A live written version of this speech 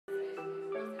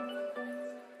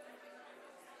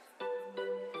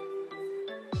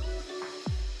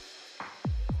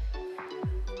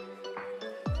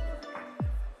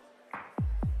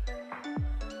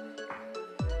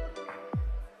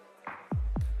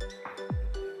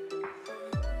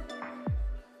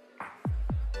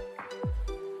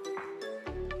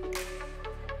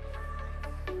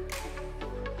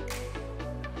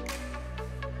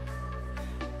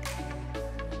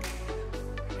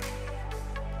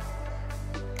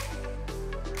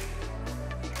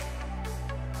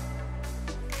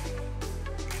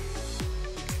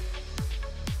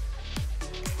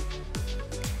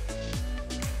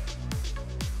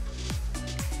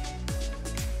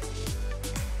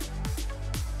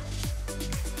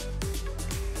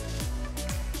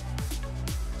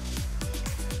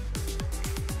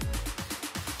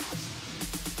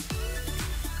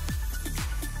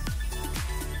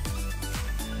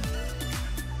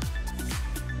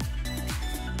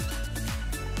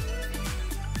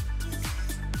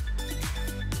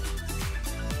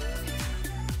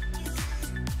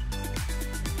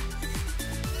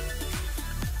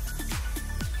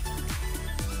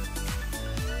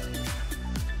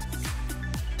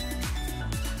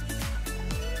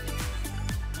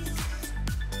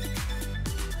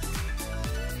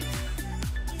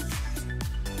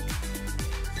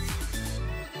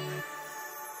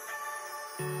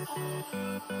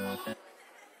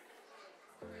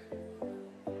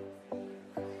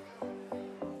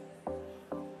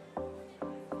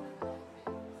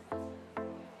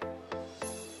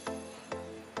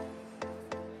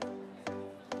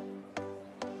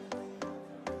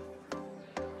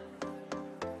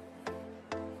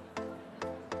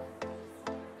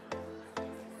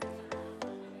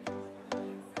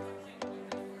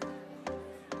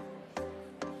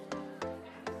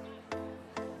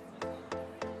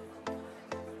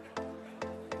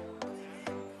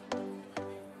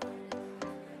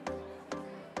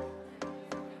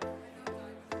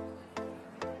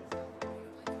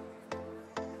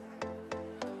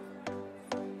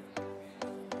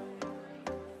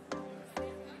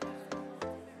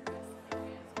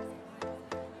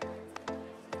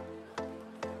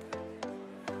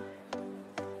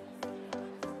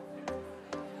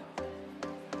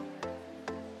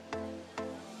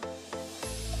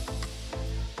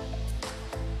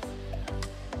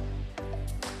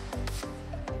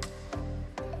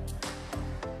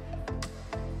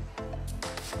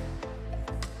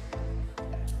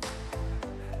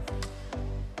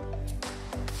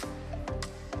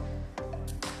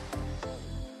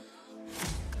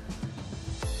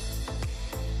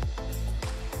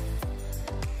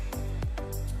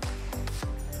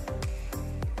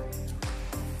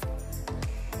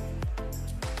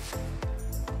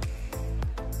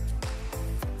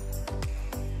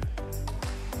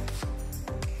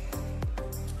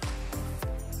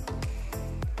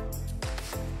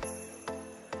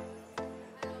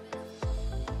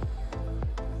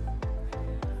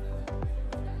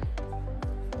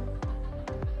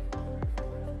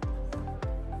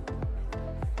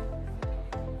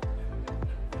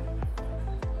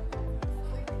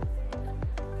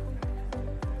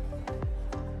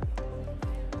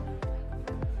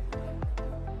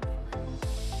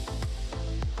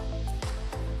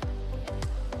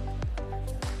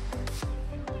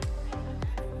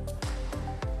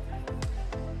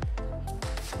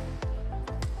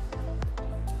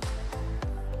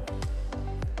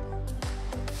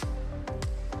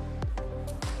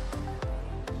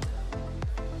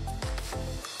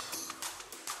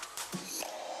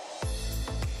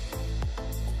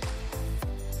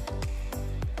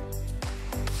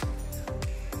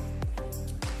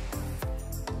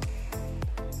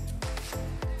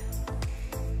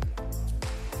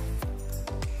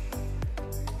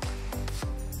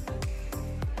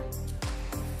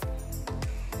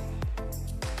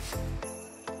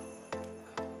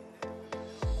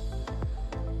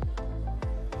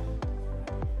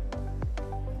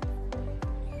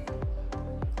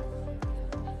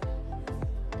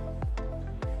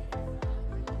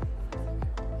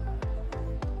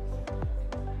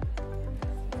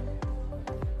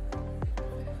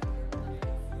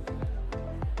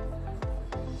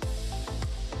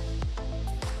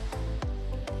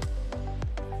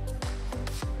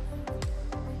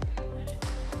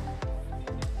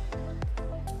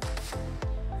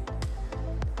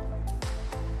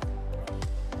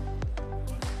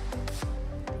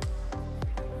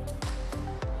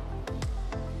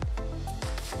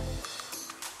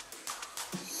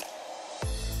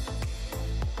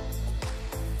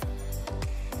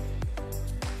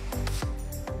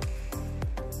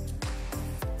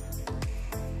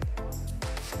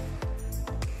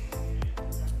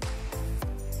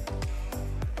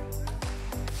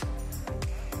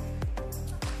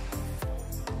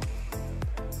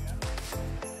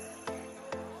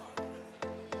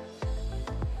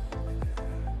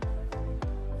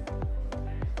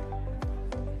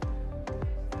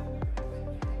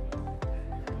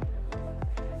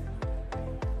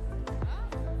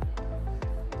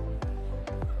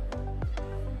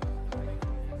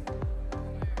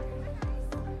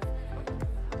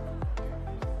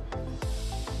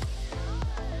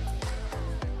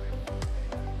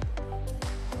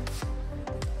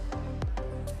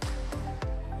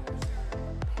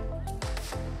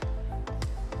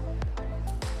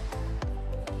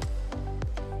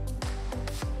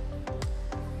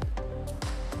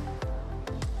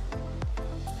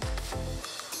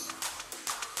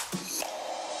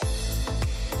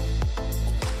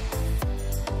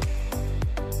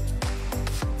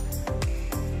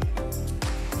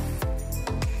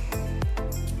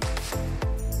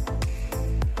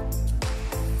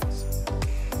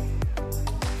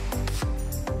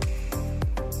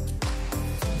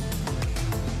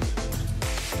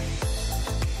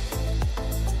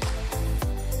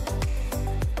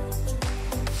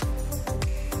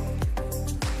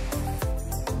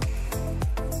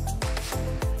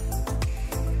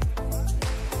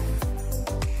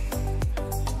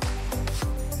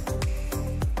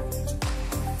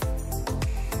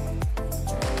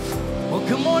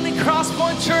morning,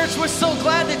 Crosspoint Church. We're so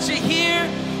glad that you're here.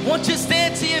 Won't you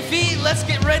stand to your feet? Let's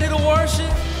get ready to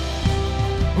worship.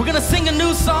 We're gonna sing a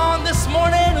new song this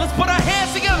morning. Let's put our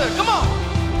hands together. Come on.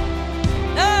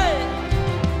 Hey.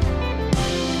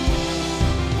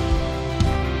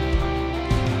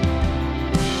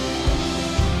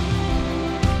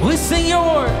 We sing your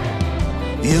word.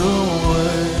 Your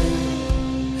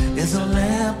word is a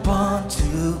lamp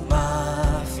unto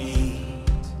my feet.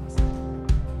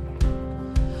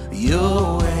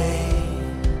 Your way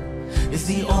is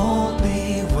the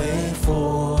only way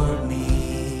for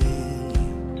me.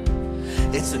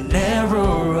 It's a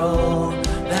narrow road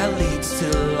that leads to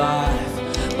life,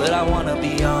 but I wanna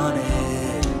be on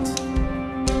it.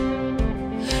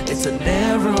 It's a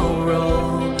narrow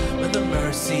road, but the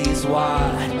mercy's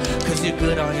wide, 'cause you're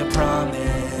good on your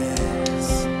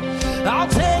promise. I'll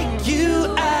take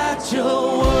you at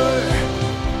your word.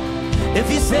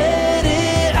 If you said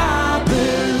it, I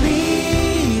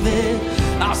believe it.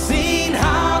 I've seen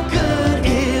how good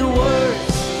it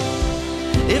works.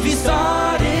 If you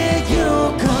started,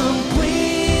 you'll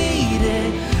complete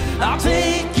it. I'll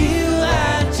take you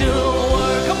at your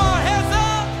word. Come on, hands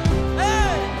up.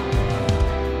 Hey.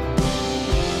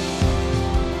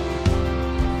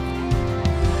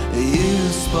 You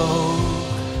spoke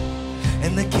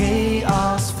and the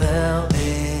chaos fell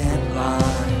in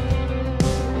line.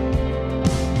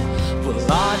 Well,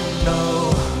 I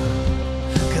know,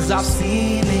 'cause I've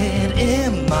seen it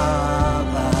in my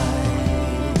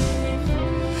life.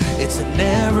 It's a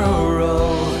narrow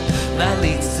road that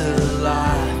leads to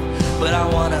life, but I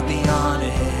wanna be on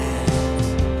it.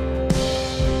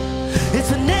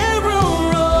 It's a narrow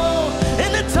road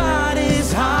and the tide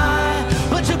is high,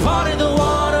 but you're part of the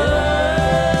waters.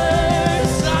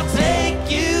 I'll take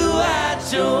you at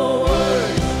your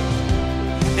word.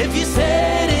 If you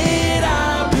said it,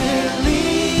 I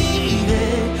believe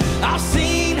it. I've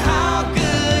seen how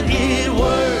good it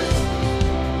works.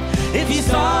 If you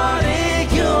started,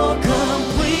 you'll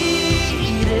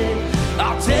complete it.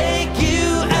 I'll take you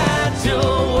at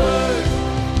your word.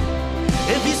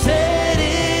 If you said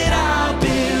it, I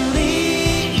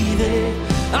believe it.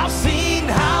 I've seen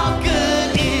how good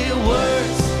it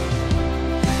works.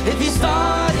 If you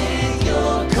started,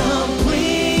 you'll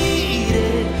complete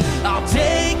it. I'll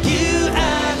take you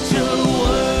at your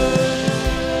word.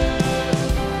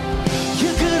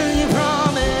 You're good on your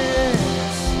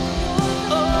promise.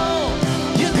 Oh,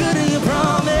 you're good on your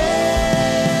promise.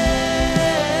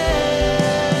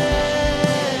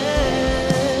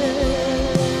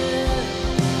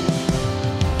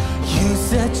 You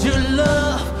said your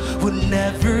love would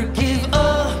never give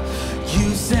up. You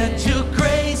said your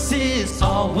grace is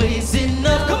always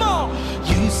enough. Come on.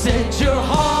 You said your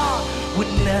heart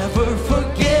would never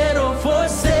forget or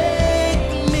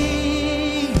forsake me.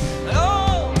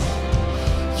 Oh.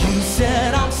 You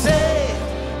said I'm safe.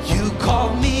 You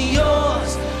called me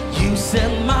yours. You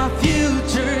said my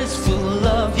future is full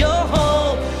of your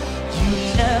hope. You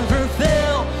never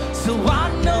fail, so I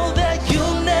know that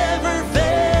you'll never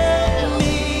fail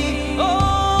me.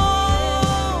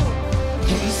 Oh,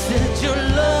 you said your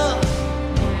love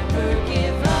Never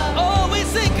give up. always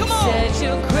say, come on. Said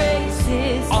your grace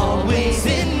is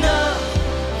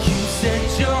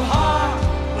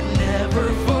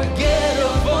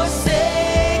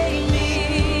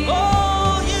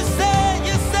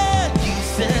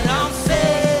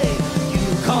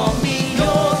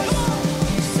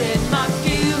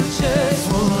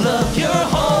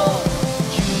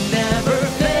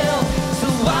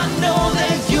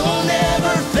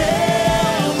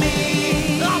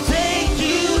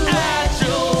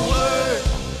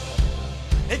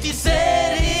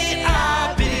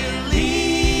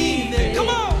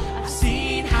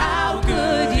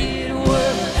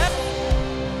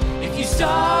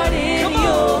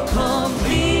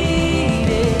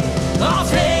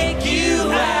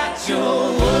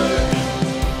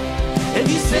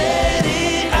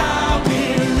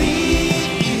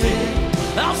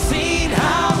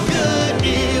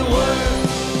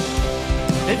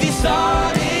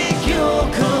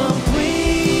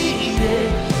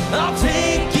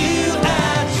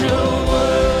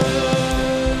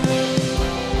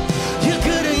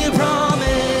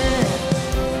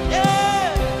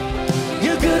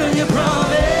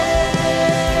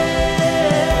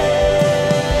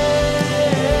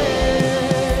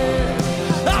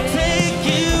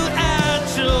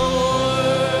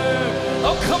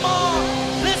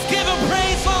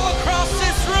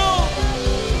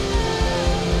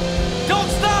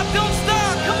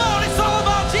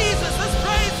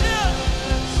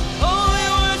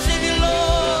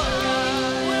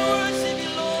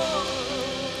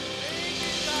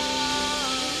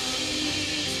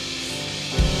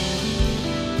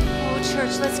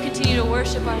church, let's continue to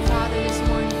worship our Father this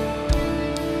morning.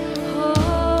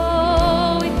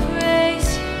 Oh, we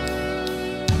praise you.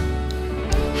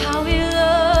 How we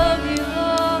love you,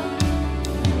 Lord.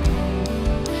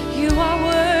 You are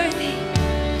worthy.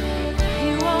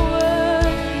 You are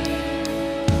worthy.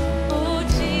 Oh,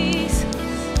 Jesus.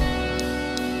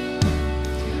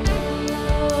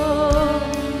 Oh,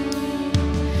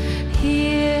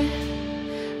 here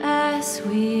as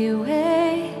we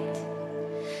wait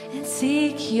and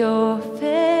seek your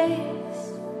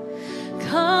face,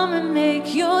 come and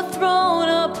make your throne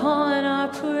upon our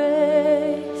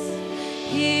praise.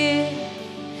 Here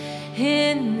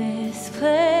in this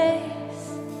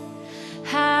place,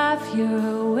 have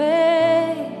your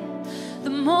way. The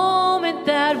moment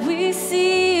that we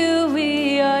see you,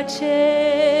 we are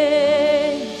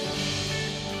changed.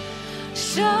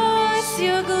 Show us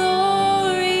your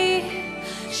glory.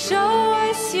 Show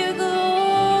us your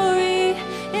glory.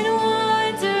 In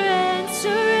wonder and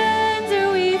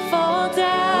surrender we fall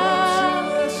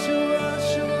down. Show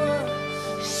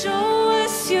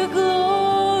us your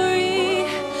glory.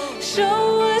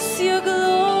 Show us your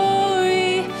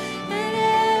glory. Let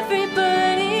every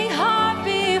burning heart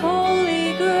be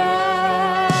holy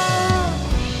ground.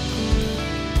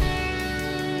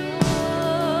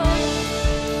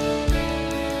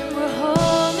 We're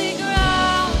holy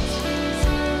ground, Jesus.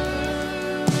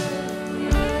 We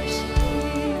worship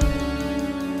you.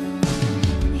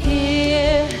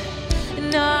 Here,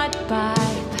 not by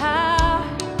power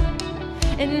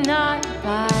and not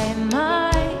by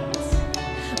might,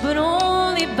 but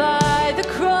only by the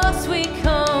cross we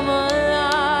come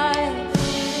alive.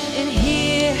 And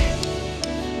here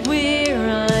we're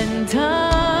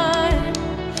undone,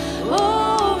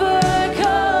 overcome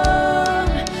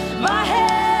by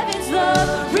heaven's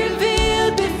love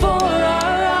revealed before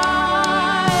our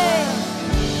eyes.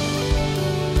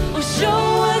 Oh, show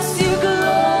us your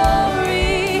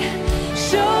glory.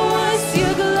 Show us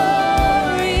your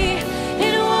glory.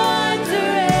 In wonder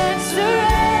and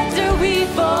surrender we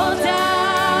fall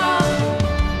down.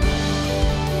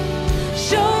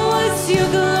 Show us your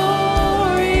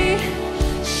glory.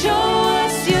 Show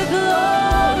us your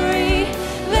glory.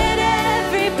 Let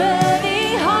every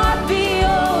burning heart be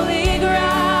holy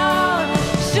ground.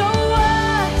 Show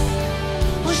us,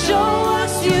 oh, show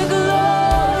us your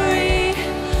glory.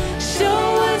 Show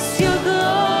us your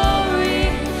glory.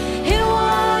 In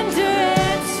wonder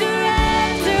and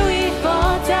surrender we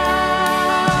fall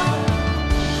down.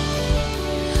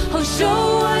 Oh,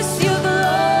 show us your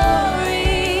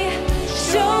glory.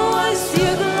 Show us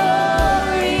your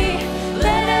glory.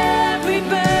 Let every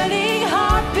burning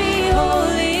heart be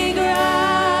holy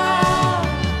ground.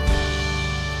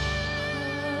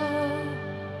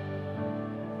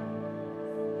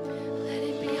 Let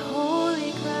it be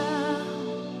holy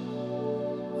ground.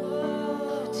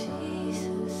 Oh,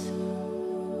 Jesus.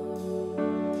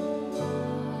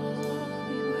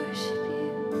 We worship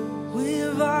you. We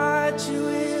invite you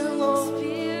in, Lord.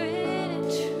 Spirit and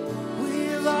truth.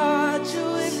 We invite you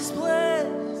in this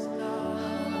place.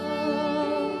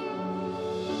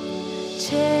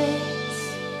 Chains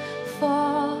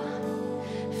fall,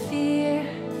 fear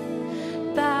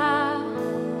bow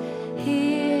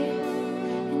here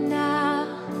and now.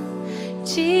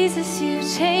 Jesus, you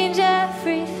change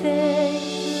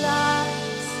everything.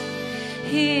 Lives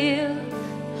healed,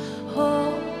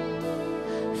 hope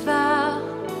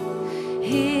found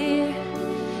here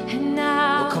and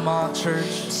now. Oh, come on,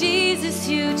 church. Jesus,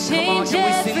 you on, change can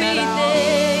we sing that out?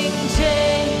 everything.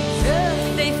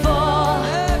 Chains, they fall.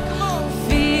 Come on.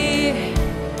 Fear,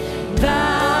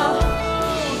 bow,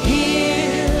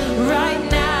 here, right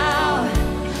now.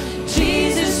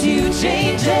 Jesus, you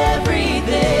change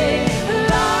everything.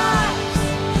 Lives,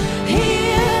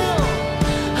 heal,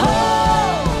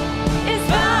 hope is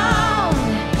found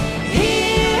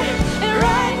here and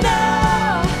right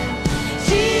now.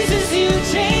 Jesus, you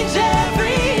change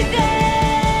everything.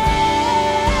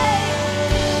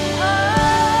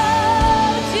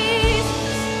 Oh,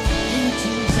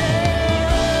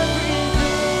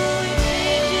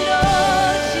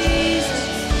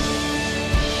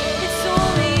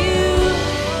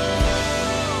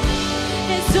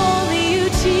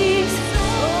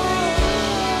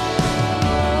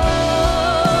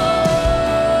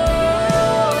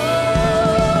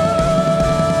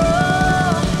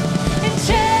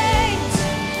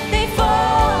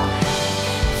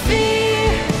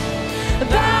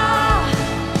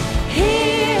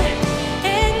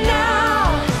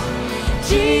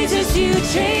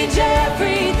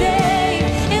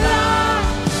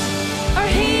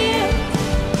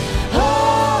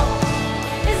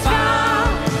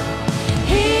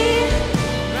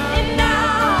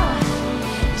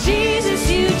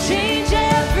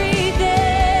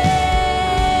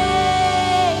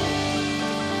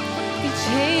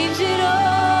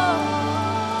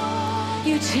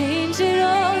 change it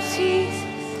all,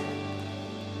 Jesus.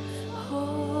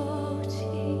 Oh,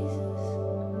 Jesus.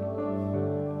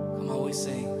 Come on, we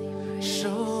sing.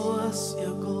 Show us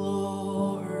your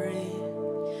glory.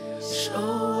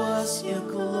 Show us your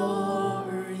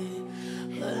glory.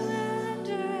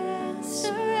 Surrender and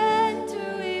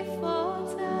surrender, we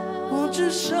fall down. Won't you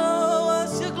show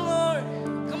us your glory?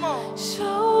 Come on.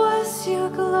 Show us your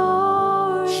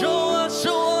glory. Show us,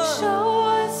 show us. Show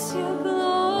us your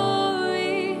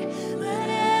glory. Let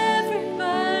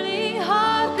everybody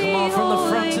heart be Come on, from the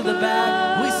front to the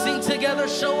back. We holy sing together.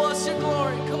 Show us your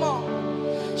glory. Come on.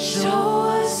 Show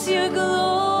us your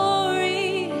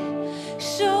glory.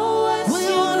 Show us We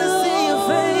your wanna glory. see your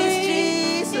face,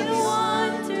 Jesus. In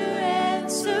wonder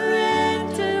and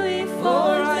surrender, we Oh,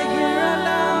 fall right here, right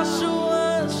now. down. Show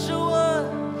us, show us.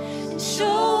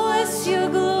 Show us your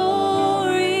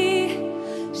glory.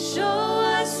 Show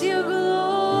us your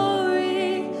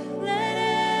glory. Let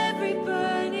every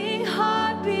burning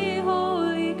heart be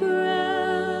holy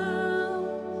ground.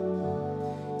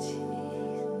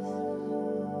 Jesus,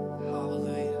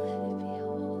 Hallelujah. let it be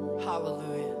holy.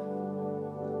 Hallelujah.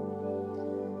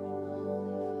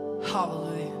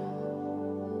 Hallelujah.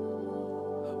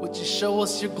 Would you show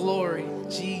us your glory,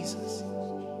 Jesus?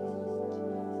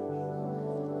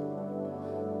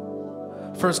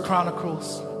 First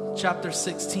Chronicles chapter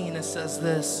 16, it says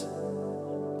this.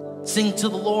 Sing to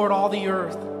the Lord, all the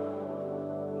earth.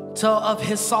 Tell of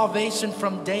his salvation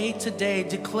from day to day.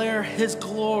 Declare his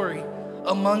glory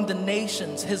among the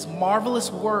nations, his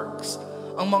marvelous works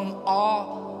among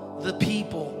all the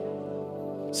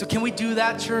people. So can we do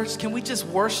that, church? Can we just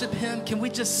worship him? Can we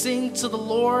just sing to the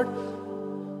Lord?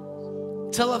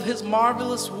 Tell of his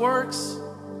marvelous works.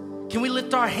 Can we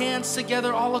lift our hands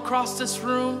together all across this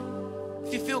room?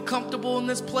 If you feel comfortable in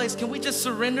this place, can we just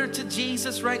surrender to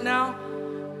Jesus right now?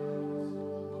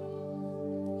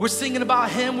 We're singing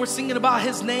about him. We're singing about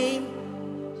his name.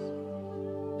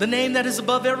 The name that is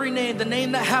above every name. The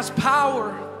name that has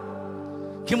power.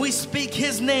 Can we speak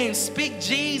his name? Speak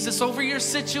Jesus over your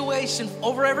situation,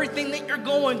 over everything that you're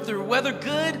going through, whether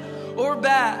good or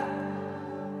bad.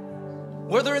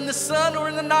 Whether in the sun or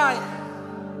in the night.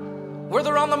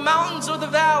 Whether on the mountains or the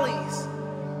valleys.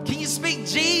 Can you speak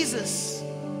Jesus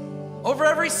over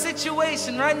every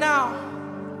situation right now?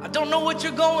 I don't know what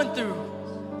you're going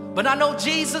through, but I know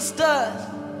Jesus does.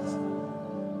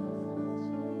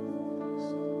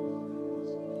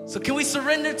 So can we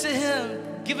surrender to him?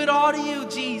 Give it all to you,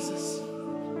 Jesus.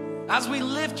 As we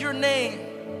lift your name,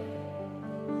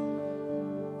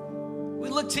 we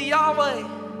look to Yahweh,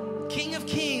 King of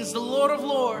Kings, the Lord of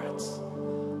Lords.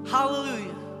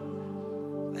 Hallelujah.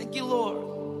 Thank you, Lord.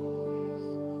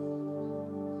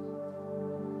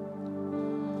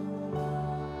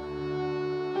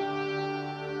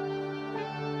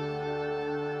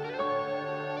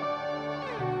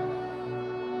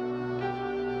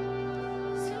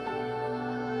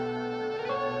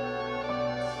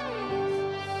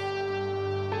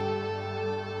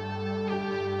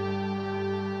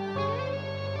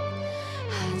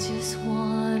 I just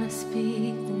want to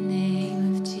speak the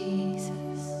name of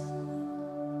Jesus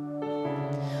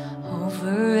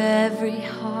over every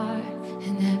heart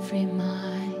and every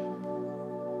mind.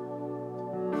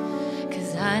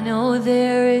 'Cause I know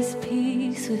there is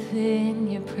peace within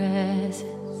your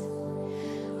presence.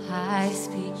 I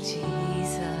speak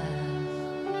Jesus.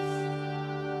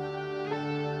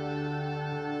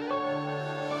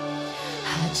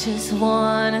 I just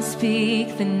want to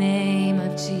speak the name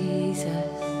of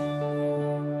Jesus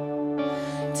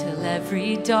till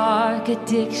every dark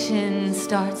addiction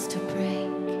starts to break,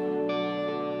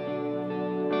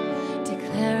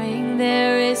 declaring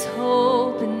there is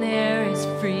hope and there is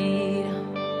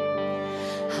freedom.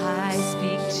 I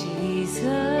speak Jesus.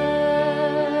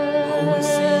 Oh, we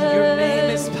sing, your name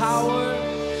is power.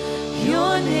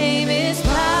 Your name is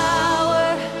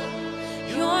power.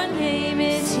 Your name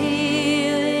is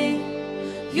healing.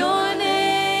 Your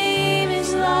name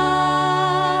is life.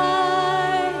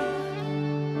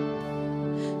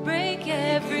 Break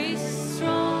every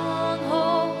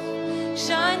stronghold.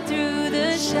 Shine through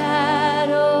the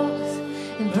shadows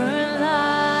and burn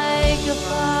like a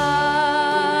fire.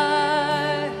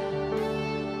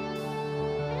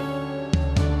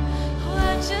 Oh,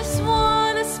 I just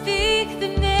want to speak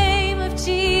the name of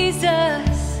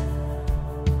Jesus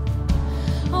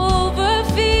over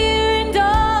fear and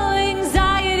all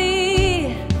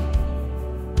anxiety,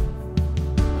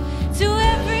 to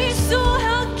every soul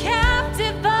held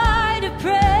captive by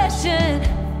depression.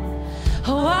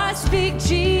 Oh, I speak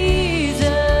Jesus.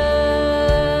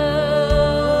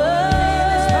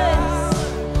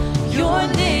 Your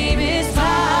name is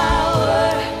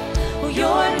power.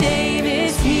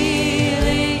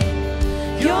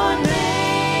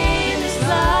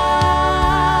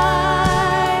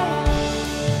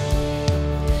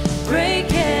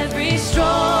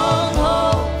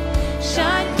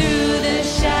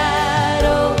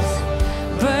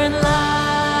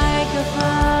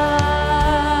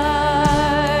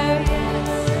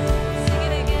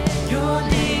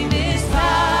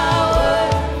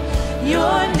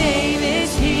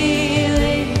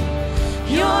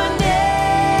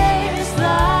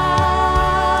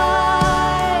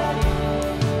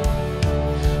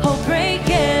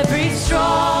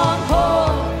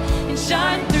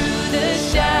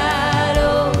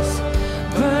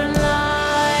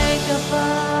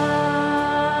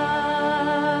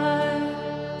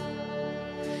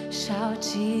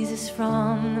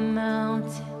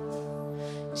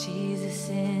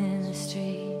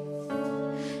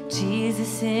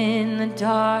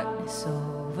 darkness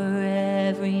over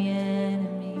every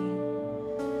enemy.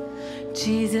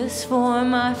 Jesus, for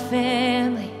my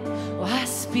family, oh, I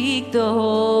speak the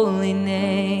holy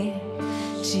name,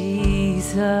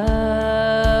 Jesus.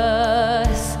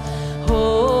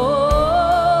 Oh,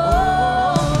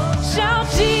 shout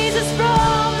Jesus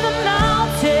from the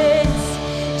mountains,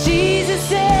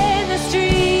 Jesus in the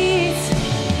streets,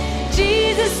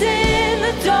 Jesus in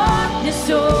the darkness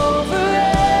over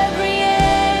every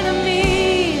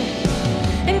enemy,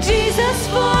 and Jesus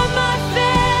for my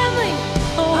family,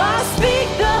 oh, I speak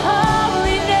the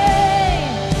holy name,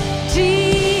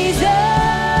 Jesus.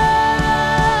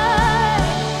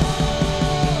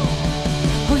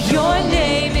 Oh, your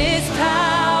name is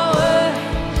power,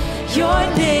 your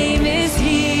name is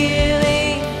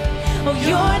healing, oh,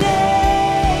 your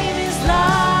name is life.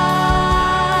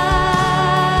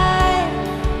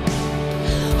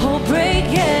 Oh, break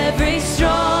every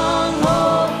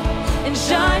stronghold and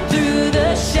shine through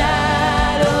the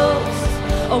shadows,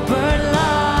 oh, burn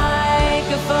like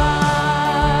a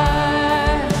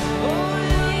fire.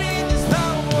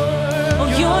 Oh,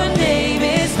 your name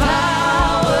is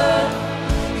power,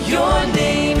 your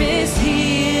name is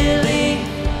healing,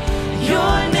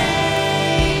 your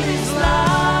name is life.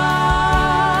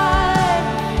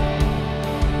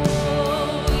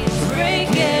 Oh, break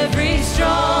every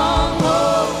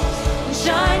stronghold and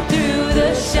shine through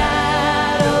the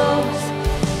shadows,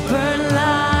 burn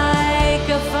like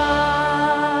a fire.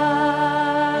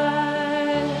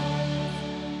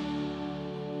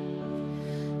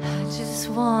 I just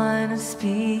want to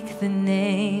speak the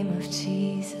name of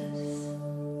Jesus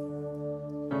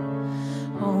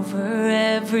over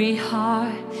every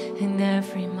heart and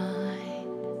every mind,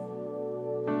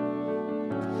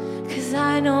 'cause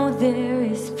I know there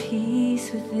is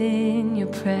peace within your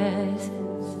presence.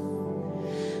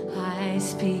 I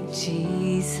speak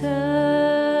Jesus.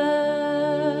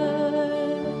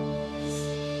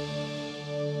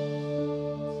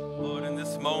 Lord, in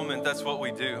this moment, that's what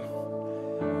we do.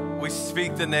 We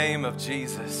speak the name of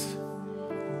Jesus.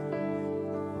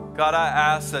 God, I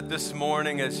ask that this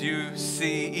morning, as you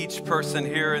see each person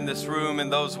here in this room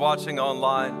and those watching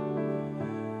online,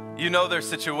 you know their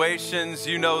situations,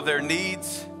 you know their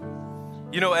needs,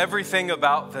 you know everything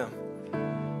about them.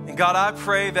 And God, I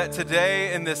pray that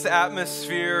today in this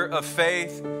atmosphere of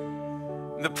faith,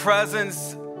 in the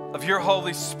presence of your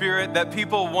Holy Spirit, that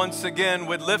people once again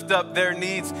would lift up their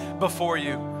needs before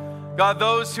you. God,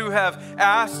 those who have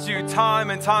asked you time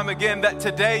and time again, that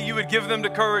today you would give them the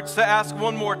courage to ask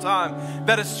one more time,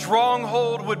 that a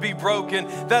stronghold would be broken,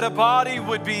 that a body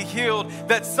would be healed,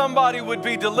 that somebody would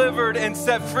be delivered and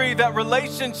set free, that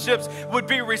relationships would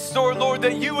be restored, Lord,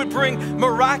 that you would bring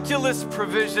miraculous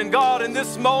provision. God, in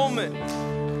this moment,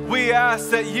 we ask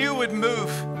that you would move.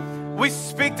 We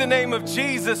speak the name of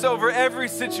Jesus over every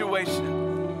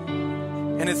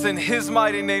situation. And it's in his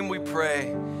mighty name we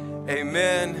pray.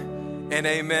 Amen and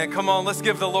amen. Come on, let's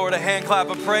give the Lord a hand clap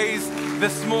of praise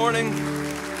this morning.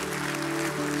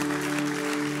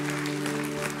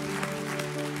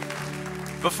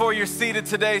 Before you're seated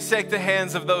today, shake the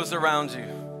hands of those around you.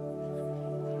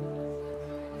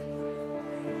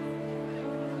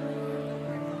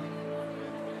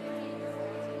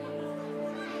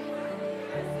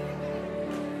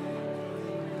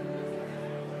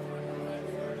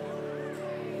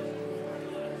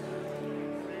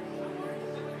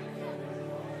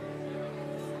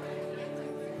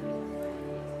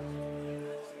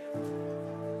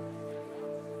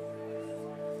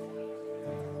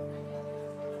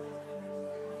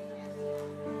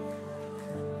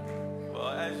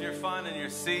 As you're finding your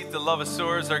seat, the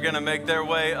Lovasours are going to make their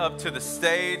way up to the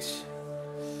stage.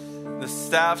 The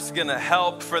staff's going to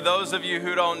help. For those of you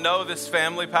who don't know this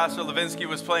family, Pastor Levinsky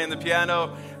was playing the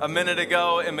piano a minute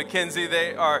ago, and Mackenzie,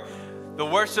 they are the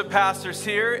worship pastors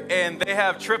here, and they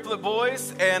have triplet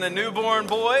boys and a newborn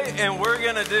boy, and we're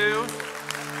going to do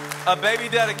a baby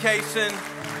dedication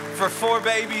for 4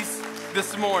 babies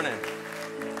this morning.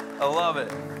 I love it.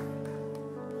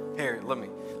 Here, let me.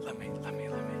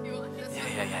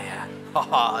 Yeah.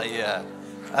 Oh, yeah.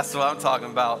 That's what I'm talking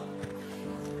about.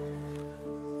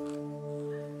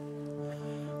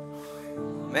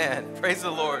 Man, praise the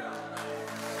Lord.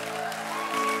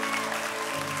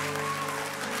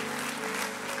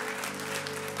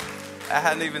 I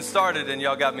hadn't even started and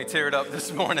y'all got me teared up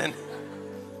this morning.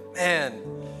 Man,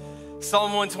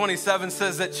 Psalm 127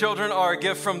 says that children are a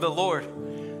gift from the Lord.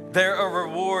 They're a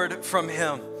reward from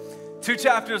him. 2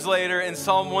 chapters later, in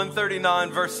Psalm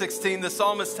 139, verse 16, the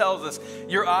psalmist tells us,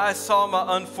 your eyes saw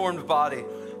my unformed body.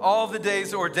 All the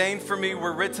days ordained for me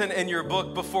were written in your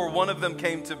book before one of them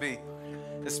came to be.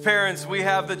 As parents, we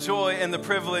have the joy and the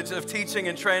privilege of teaching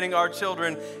and training our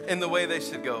children in the way they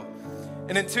should go.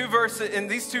 And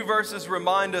these two verses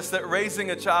remind us that raising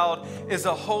a child is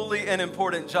a holy and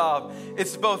important job.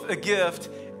 It's both a gift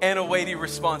and a weighty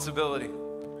responsibility.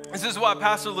 This is why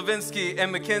Pastor Levinsky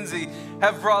and Mackenzie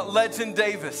have brought Legend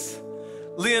Davis,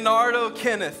 Leonardo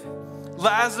Kenneth,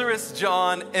 Lazarus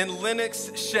John, and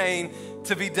Lennox Shane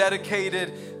to be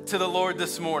dedicated to the Lord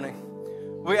this morning.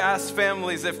 We ask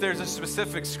families if there's a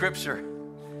specific scripture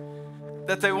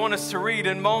that they want us to read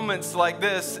in moments like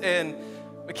this. And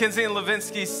Mackenzie and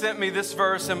Levinsky sent me this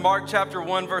verse in Mark chapter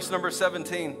 1, verse number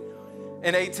 17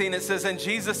 and 18. It says, "And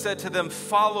Jesus said to them,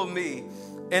 'Follow me,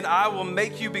 and I will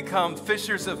make you become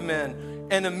fishers of men.'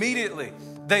 And immediately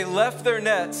they left their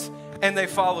nets and they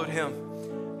followed him."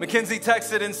 Mackenzie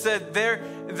texted and said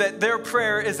that their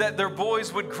prayer is that their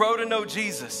boys would grow to know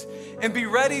Jesus and be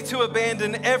ready to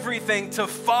abandon everything to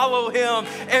follow him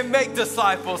and make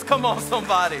disciples. Come on,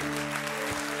 somebody.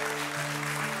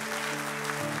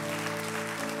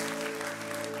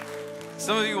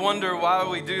 Some of you wonder why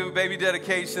we do baby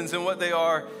dedications and what they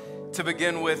are to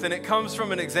begin with. And it comes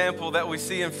from an example that we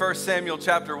see in 1 Samuel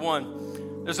chapter 1.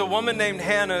 There's a woman named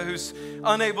Hannah who's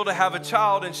unable to have a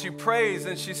child, and she prays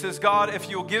and she says, "God, if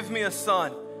you'll give me a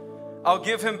son, I'll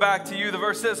give him back to you." The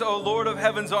verse says, "O Lord of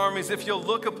heaven's armies, if you'll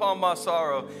look upon my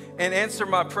sorrow and answer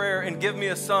my prayer and give me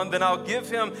a son, then I'll give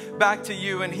him back to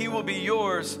you and he will be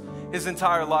yours his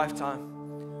entire lifetime."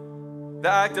 The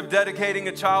act of dedicating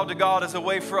a child to God is a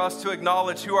way for us to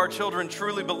acknowledge who our children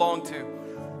truly belong to,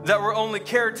 that we're only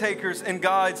caretakers and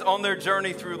guides on their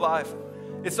journey through life.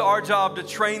 It's our job to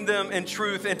train them in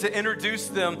truth and to introduce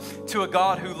them to a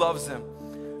God who loves them.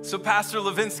 So Pastor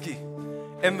Levinsky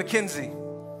and Mackenzie,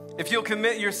 if you'll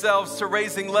commit yourselves to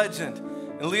raising Legend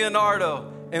and Leonardo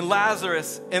and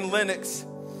Lazarus and Lennox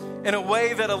in a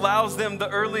way that allows them the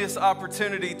earliest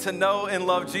opportunity to know and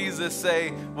love Jesus,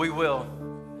 say, "We will."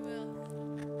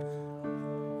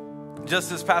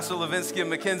 Just as Pastor Levinsky and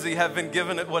Mackenzie have been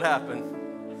given it, what happened?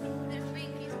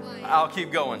 I'll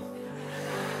keep going.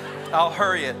 I'll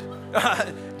hurry it.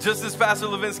 Just as Pastor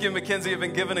Levinsky and Mackenzie have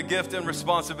been given a gift and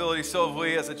responsibility, so have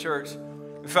we as a church.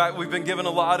 In fact, we've been given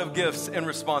a lot of gifts and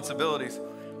responsibilities.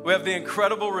 We have the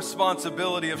incredible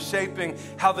responsibility of shaping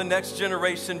how the next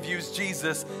generation views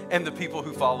Jesus and the people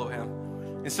who follow him.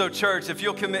 And so, church, if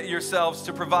you'll commit yourselves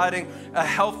to providing a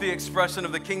healthy expression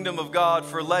of the kingdom of God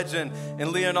for Legend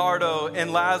and Leonardo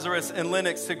and Lazarus and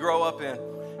Lennox to grow up in,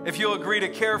 if you'll agree to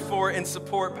care for and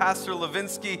support Pastor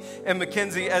Levinsky and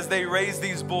Mackenzie as they raise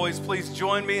these boys, please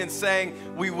join me in saying,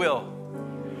 "We will."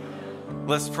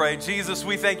 Let's pray. Jesus,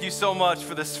 we thank you so much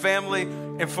for this family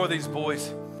and for these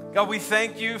boys. God, we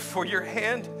thank you for your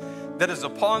hand that is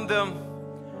upon them,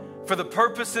 for the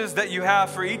purposes that you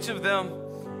have for each of them.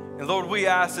 And Lord, we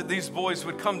ask that these boys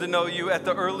would come to know you at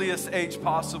the earliest age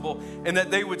possible and that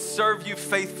they would serve you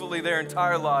faithfully their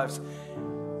entire lives.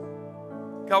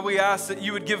 God, we ask that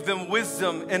you would give them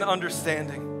wisdom and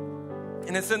understanding.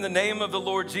 And it's in the name of the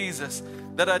Lord Jesus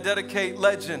that I dedicate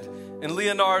Legend and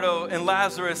Leonardo and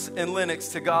Lazarus and Lennox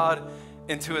to God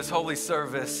and to his holy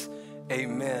service.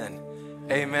 Amen.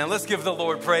 Amen. Let's give the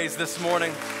Lord praise this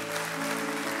morning.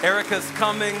 Erica's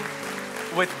coming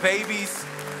with babies,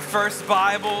 first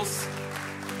Bibles,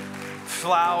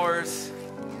 flowers.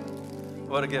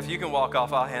 What a gift. You can walk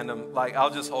off. I'll hand them. I'll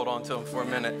just hold on to them for a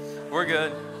minute. We're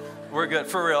good. We're good.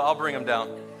 For real, I'll bring them down.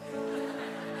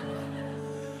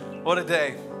 What a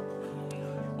day.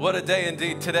 What a day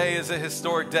indeed. Today is a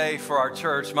historic day for our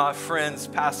church. My friends,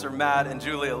 Pastor Matt and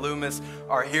Julia Loomis,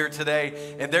 are here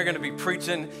today, and they're going to be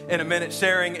preaching in a minute,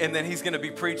 sharing, and then he's going to be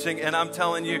preaching. And I'm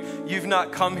telling you, you've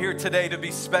not come here today to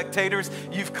be spectators.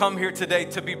 You've come here today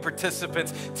to be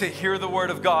participants, to hear the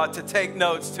word of God, to take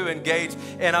notes, to engage.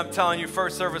 And I'm telling you,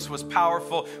 first service was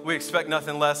powerful. We expect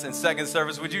nothing less in second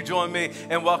service. Would you join me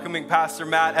in welcoming Pastor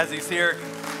Matt as he's here?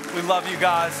 We love you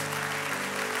guys.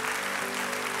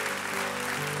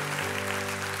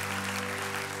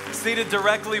 Seated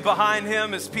directly behind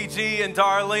him is PG and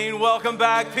Darlene. Welcome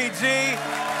back, PG.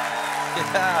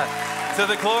 Yeah, to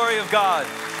the glory of God.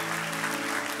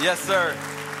 Yes, sir.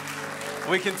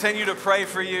 We continue to pray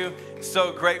for you.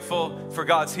 So grateful for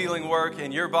God's healing work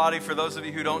in your body. For those of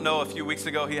you who don't know, a few weeks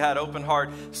ago he had open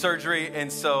heart surgery,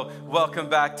 and so welcome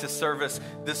back to service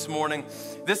this morning.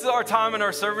 This is our time in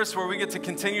our service where we get to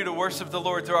continue to worship the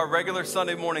Lord through our regular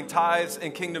Sunday morning tithes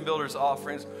and Kingdom Builders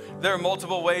offerings. There are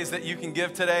multiple ways that you can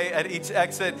give today. At each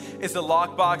exit is a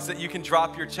lockbox that you can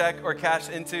drop your check or cash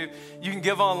into. You can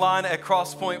give online at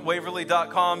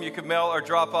crosspointwaverly.com. You can mail or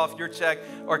drop off your check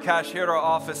or cash here at our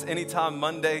office anytime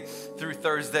Monday through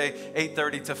Thursday,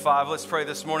 8:30 to 5. Let's Let's pray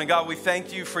this morning. God, we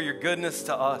thank you for your goodness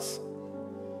to us.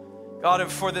 God,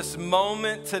 and for this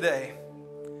moment today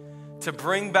to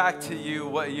bring back to you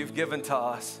what you've given to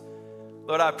us.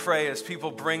 Lord, I pray as people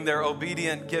bring their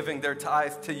obedient giving, their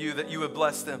tithe to you, that you would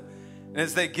bless them. And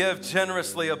as they give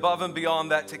generously above and beyond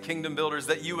that to kingdom builders,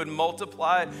 that you would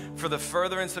multiply it for the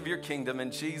furtherance of your kingdom. In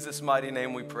Jesus' mighty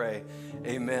name we pray.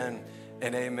 Amen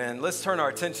and amen. Let's turn our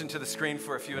attention to the screen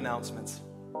for a few announcements.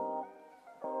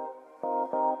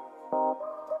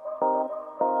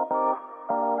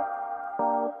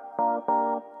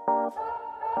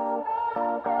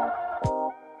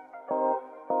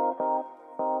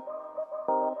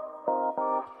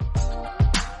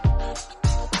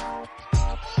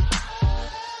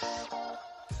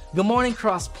 Good morning,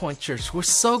 Cross Point Church. We're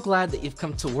so glad that you've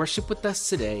come to worship with us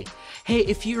today. Hey,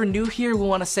 if you're new here, we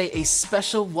want to say a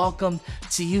special welcome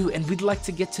to you, and we'd like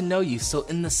to get to know you. So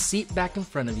in the seat back in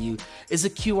front of you is a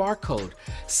QR code.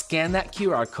 Scan that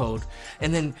QR code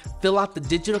and then fill out the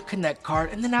digital connect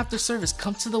card, and then after service,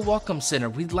 come to the Welcome Center.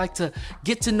 We'd like to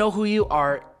get to know who you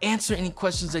are, answer any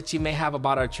questions that you may have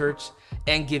about our church,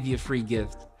 and give you a free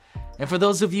gift. And for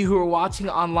those of you who are watching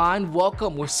online,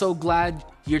 welcome. We're so glad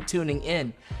you're tuning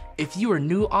in. If you are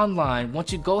new online, why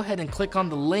don't you go ahead and click on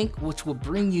the link, which will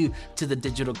bring you to the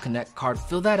Digital Connect card.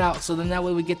 Fill that out so then that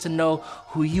way we get to know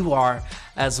who you are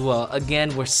as well.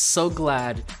 Again, we're so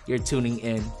glad you're tuning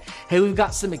in. Hey, we've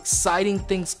got some exciting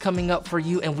things coming up for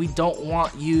you, and we don't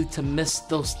want you to miss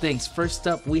those things. First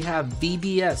up, we have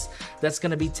VBS that's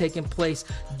going to be taking place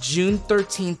June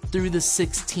 13th through the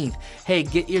 16th. Hey,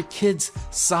 get your kids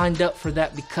signed up for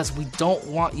that because we don't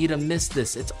want you to miss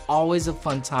this. It's always a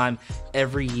fun time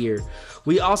every year.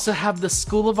 We also have the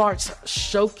School of Arts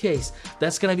Showcase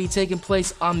that's going to be taking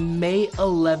place on May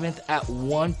 11th at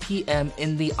 1 p.m.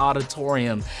 in the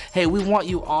auditorium. Hey, we want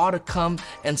you all to come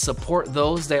and support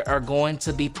those that are going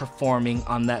to be performing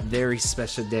on that very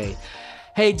special day.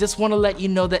 Hey, just want to let you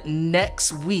know that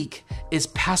next week is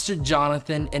Pastor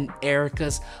Jonathan and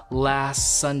Erica's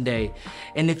last Sunday.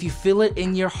 And if you feel it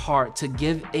in your heart to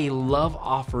give a love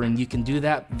offering, you can do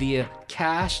that via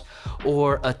cash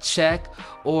or a check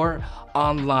or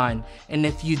online. And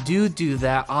if you do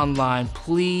that online,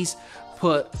 please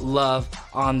put love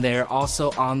on there.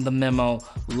 Also on the memo,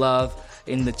 love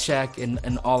in the check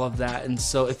and all of that. And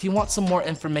so if you want some more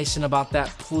information about that,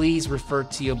 please refer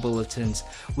to your bulletins.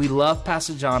 We love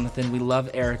Pastor Jonathan, we love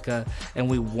Erica, and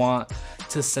we want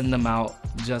to send them out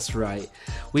just right.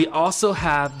 We also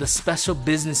have the special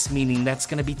business meeting that's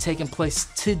going to be taking place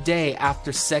today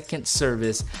after second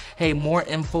service. Hey, more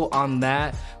info on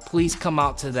that, please come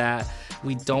out to that.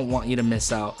 We don't want you to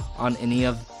miss out on any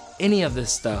of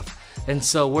this stuff. And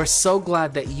so we're so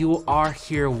glad that you are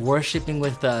here worshiping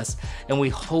with us, and we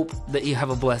hope that you have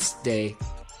a blessed day.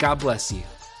 God bless you.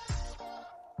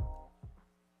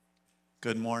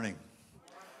 Good morning.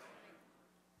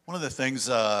 One of the things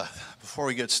before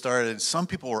we get started, some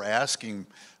people were asking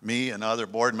me and other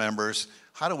board members,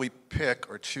 how do we pick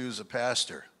or choose a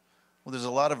pastor? Well, there's a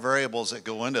lot of variables that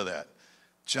go into that.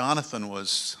 Jonathan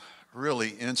was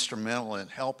really instrumental in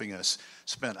helping us,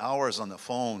 spent hours on the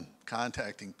phone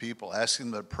contacting people,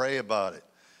 asking them to pray about it.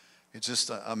 It's just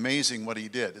amazing what he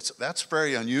did. That's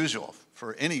very unusual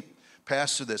for any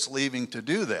pastor that's leaving to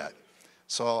do that.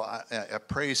 So I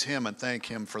praise him and thank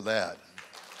him for that.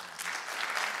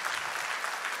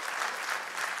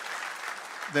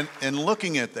 Then in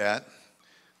looking at that,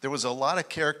 there was a lot of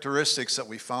characteristics that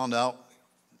we found out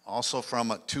also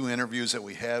from 2 interviews that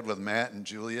we had with Matt and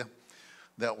Julia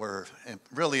that were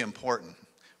really important.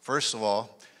 First of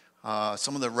all,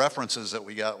 some of the references that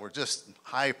we got were just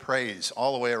high praise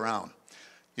all the way around.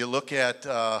 You look at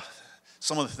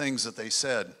some of the things that they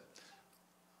said,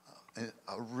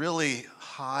 a really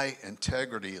high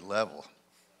integrity level.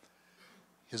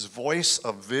 His voice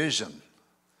of vision.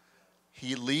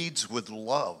 He leads with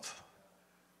love.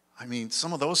 I mean,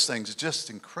 some of those things are just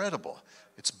incredible.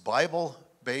 It's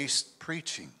Bible-based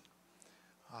preaching.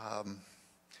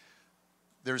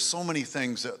 There's so many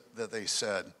things that they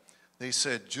said. They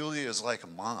said Julia is like a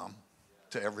mom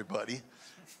to everybody,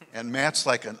 and Matt's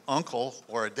like an uncle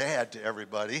or a dad to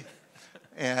everybody.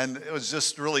 And it was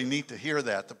just really neat to hear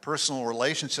that. The personal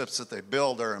relationships that they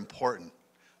build are important,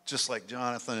 just like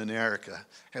Jonathan and Erica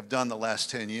have done the last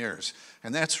 10 years.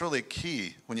 And that's really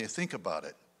key when you think about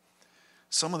it.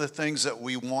 Some of the things that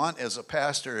we want as a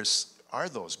pastor are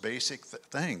those basic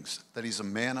things, that he's a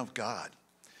man of God.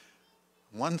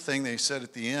 One thing they said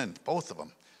at the end, both of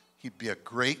them, he'd be a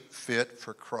great fit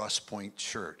for Cross Point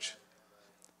Church.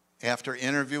 After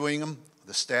interviewing him,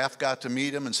 the staff got to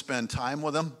meet him and spend time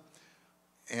with him,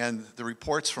 And the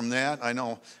reports from that, I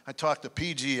know I talked to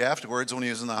PG afterwards when he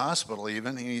was in the hospital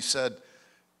even, and he said,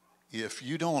 if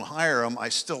you don't hire them, I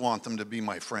still want them to be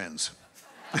my friends.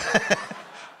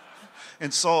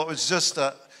 And so it was just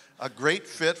a great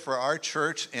fit for our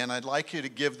church, and I'd like you to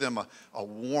give them a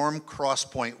warm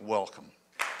Crosspoint welcome.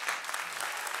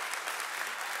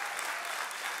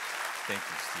 Thank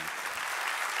you, Steve.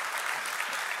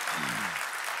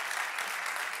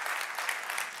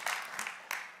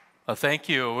 Well, thank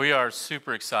you. We are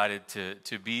super excited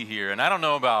to be here, and I don't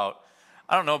know about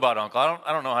Uncle.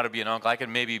 I don't know how to be an uncle. I could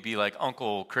maybe be like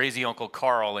crazy Uncle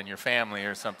Carl in your family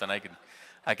or something.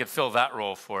 I could fill that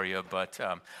role for you. But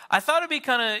I thought it'd be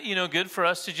kind of good for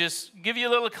us to just give you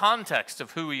a little context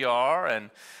of who we are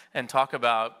and talk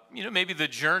about maybe the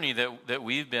journey that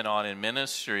we've been on in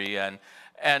ministry. And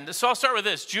so I'll start with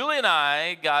this. Julie and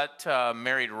I got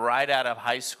married right out of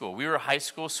high school. We were high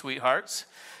school sweethearts,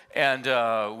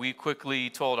 and we quickly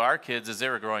told our kids as they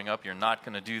were growing up, "You're not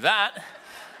going to do that."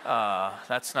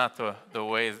 That's not the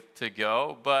way to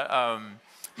go. But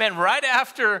man, right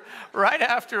after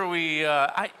we,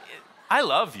 I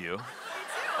love you.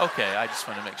 Okay, I just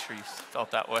want to make sure you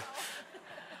felt that way.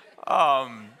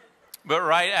 But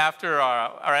right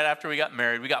after we got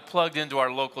married, we got plugged into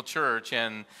our local church,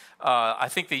 and I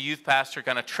think the youth pastor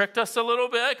kind of tricked us a little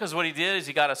bit, because what he did is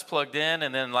he got us plugged in,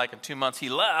 and then like in 2 months he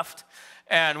left.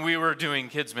 And we were doing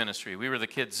kids ministry. We were the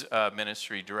kids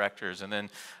ministry directors. And then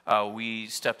we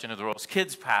stepped into the role as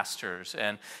kids pastors.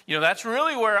 And, that's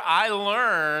really where I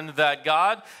learned that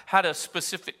God had a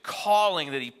specific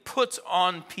calling that he puts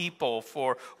on people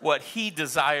for what he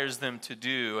desires them to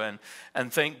do.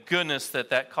 And thank goodness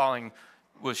that calling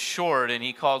was short, and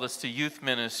he called us to youth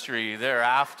ministry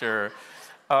thereafter.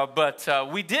 But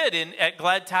we did. At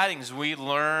Glad Tidings, we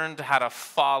learned how to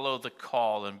follow the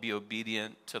call and be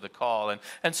obedient to the call.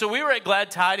 And so we were at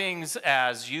Glad Tidings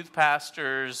as youth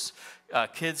pastors,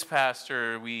 kids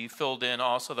pastor. We filled in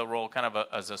also the role kind of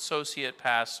as associate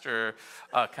pastor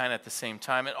kind of at the same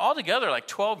time. And altogether, like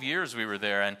 12 years we were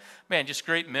there. And, man, just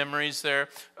great memories there.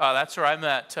 That's where I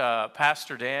met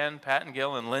Pastor Dan, Pat and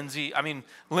Gil, and Lindsay. I mean,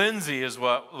 Lindsay is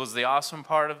what was the awesome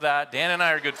part of that. Dan and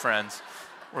I are good friends.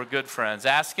 We're good friends.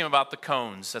 Ask him about the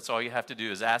cones. That's all you have to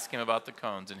do is ask him about the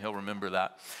cones, and he'll remember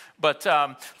that. But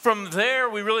from there,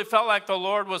 we really felt like the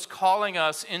Lord was calling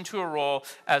us into a role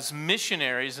as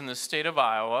missionaries in the state of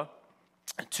Iowa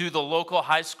to the local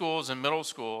high schools and middle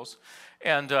schools.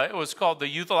 And it was called the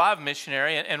Youth Alive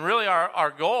Missionary. And really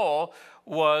our goal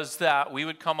was that we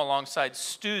would come alongside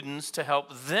students to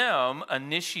help them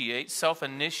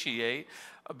self-initiate,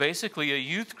 basically a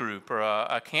youth group or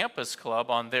a campus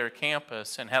club on their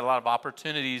campus, and had a lot of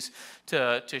opportunities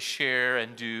to share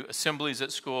and do assemblies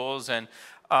at schools. And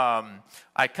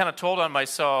I kind of told on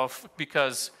myself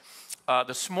because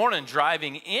this morning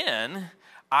driving in,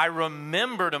 I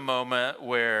remembered a moment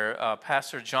where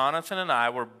Pastor Jonathan and I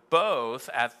were both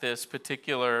at this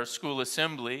particular school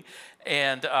assembly,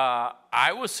 and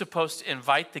I was supposed to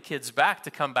invite the kids back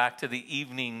to come back to the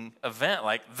evening event.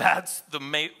 Like, that's the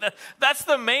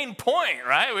main point,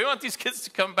 right? We want these kids to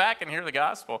come back and hear the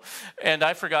gospel. And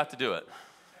I forgot to do it.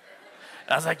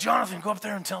 I was like, Jonathan, go up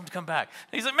there and tell them to come back.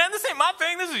 And he's like, man, this ain't my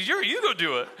thing. This is yours. You go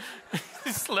do it. He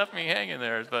just left me hanging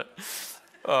there. But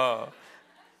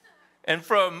and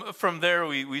from there,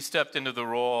 we stepped into the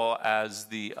role as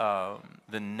the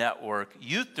network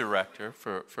youth director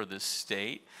for this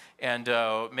state. And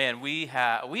man, we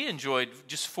enjoyed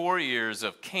just 4 years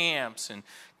of camps and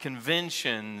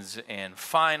conventions and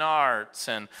fine arts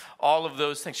and all of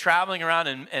those things, traveling around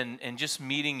and just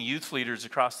meeting youth leaders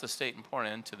across the state and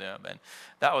pouring into them. And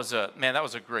that was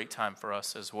a great time for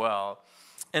us as well.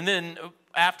 And then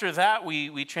after that,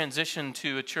 we transitioned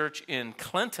to a church in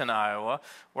Clinton, Iowa,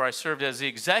 where I served as the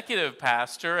executive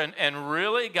pastor and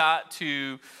really got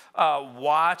to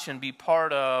watch and be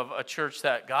part of a church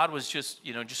that God was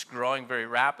just growing very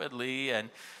rapidly.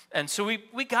 And so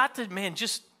we got to,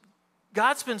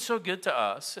 God's been so good to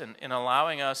us in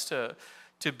allowing us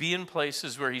to be in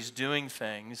places where he's doing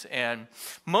things. And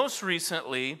most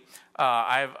recently,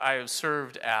 I have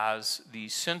served as the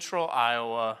Central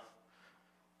Iowa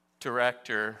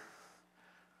director.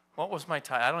 What was my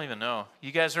title? I don't even know.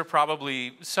 You guys are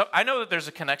probably, so I know that there's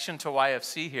a connection to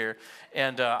YFC here,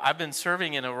 and I've been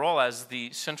serving in a role as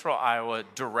the Central Iowa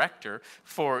director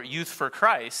for Youth for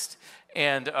Christ,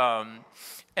 and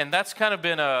that's kind of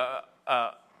been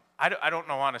I don't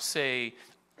want to say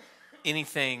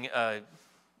anything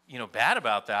bad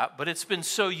about that, but it's been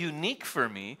so unique for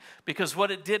me because what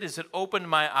it did is it opened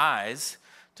my eyes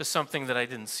to something that I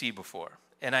didn't see before.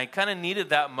 I kind of needed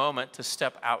that moment to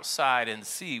step outside and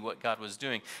see what God was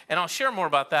doing. And I'll share more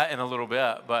about that in a little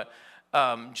bit, but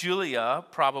Julia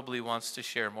probably wants to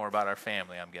share more about our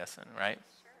family, I'm guessing, right?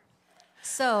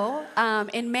 So,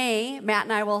 in May, Matt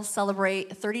and I will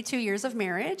celebrate 32 years of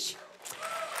marriage.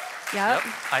 Yep.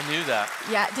 I knew that.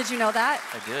 Yeah, did you know that?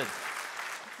 I did.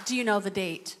 Do you know the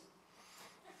date?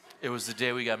 It was the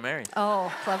day we got married.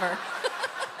 Oh, clever.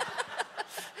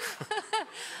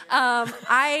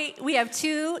 We have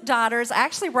 2 daughters. I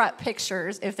actually brought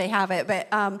pictures if they have it, but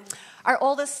our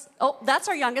oldest, that's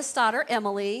our youngest daughter,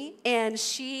 Emily, and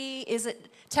she is at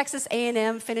Texas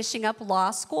A&M finishing up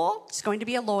law school. She's going to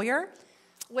be a lawyer,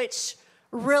 which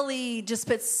really just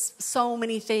puts so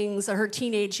many things of her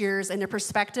teenage years into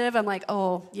perspective. I'm like,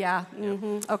 oh, yeah,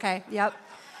 okay, yep.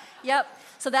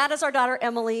 So that is our daughter,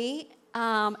 Emily,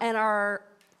 and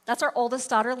that's our oldest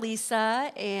daughter,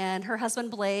 Lisa, and her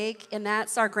husband, Blake, and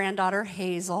that's our granddaughter,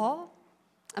 Hazel.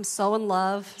 I'm so in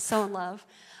love.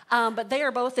 But they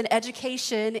are both in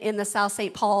education in the South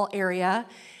St. Paul area,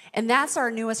 and that's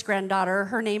our newest granddaughter.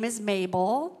 Her name is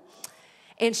Mabel,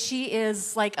 and she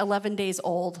is like 11 days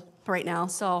old right now,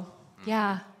 so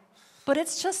yeah. But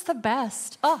it's just the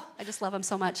best. Oh, I just love them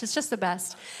so much. It's just the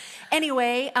best.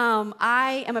 Anyway,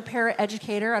 I am a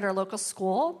paraeducator at our local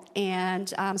school, and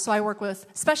so I work with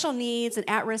special needs and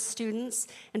at-risk students,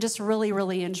 and just really,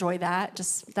 really enjoy that.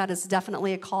 That is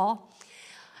definitely a call.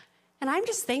 And I'm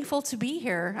just thankful to be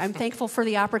here. I'm thankful for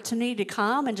the opportunity to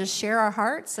come and just share our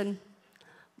hearts and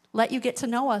let you get to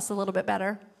know us a little bit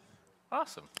better.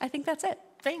 Awesome. I think that's it.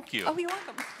 Thank you. Oh, you're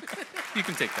welcome. You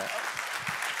can take that.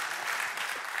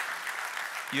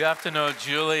 You have to know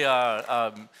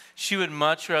Julia, she would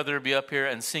much rather be up here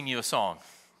and sing you a song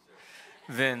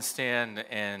than stand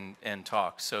and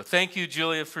talk. So thank you,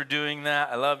 Julia, for doing that.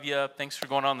 I love you. Thanks for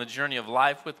going on the journey of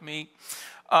life with me.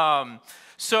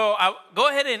 So go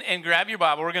ahead and grab your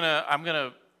Bible. I'm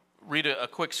gonna read a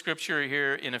quick scripture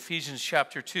here in Ephesians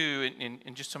chapter 2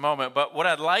 in just a moment. But what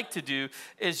I'd like to do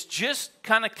is just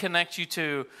kind of connect you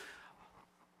to,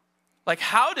 like,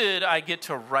 how did I get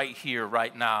to right here,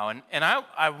 right now? And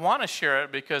I want to share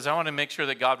it because I want to make sure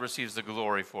that God receives the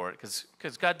glory for it,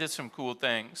 because God did some cool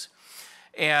things.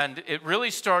 And it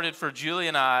really started for Julie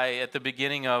and I at the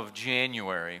beginning of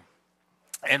January.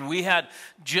 And we had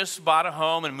just bought a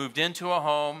home and moved into a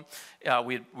home.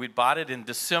 We'd bought it in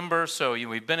December, so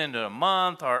we'd been into a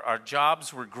month. Our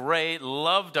jobs were great,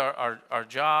 loved our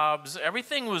jobs.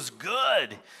 Everything was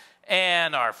good.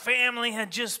 And our family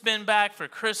had just been back for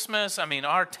Christmas. I mean,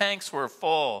 our tanks were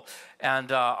full.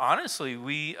 And honestly,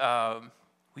 we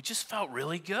just felt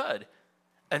really good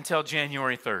until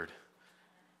January 3rd.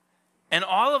 And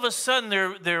all of a sudden,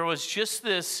 there was just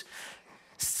this,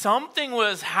 something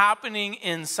was happening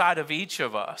inside of each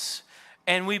of us.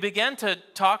 And we began to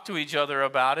talk to each other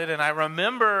about it. And I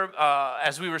remember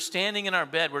as we were standing in our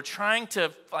bed, we're trying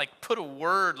to put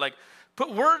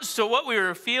words to what we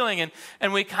were feeling.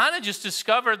 And we kind of just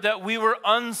discovered that we were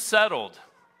unsettled.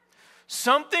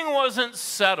 Something wasn't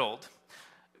settled.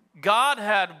 God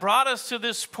had brought us to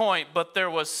this point, but there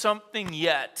was something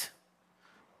yet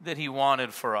that he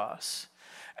wanted for us.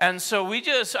 And so we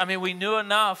knew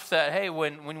enough that, hey,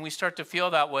 when we start to feel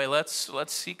that way, let's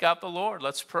seek out the Lord.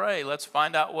 Let's pray. Let's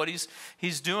find out what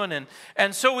he's doing.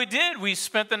 And so we did. We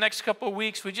spent the next couple of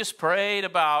weeks, we just prayed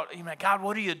about, God,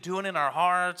 what are you doing in our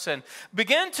hearts? And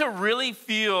began to really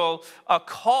feel a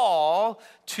call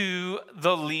to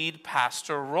the lead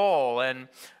pastor role. And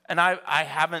I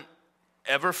haven't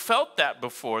ever felt that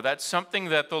before. That's something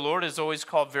that the Lord has always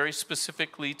called very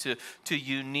specifically to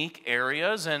unique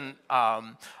areas. And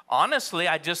honestly,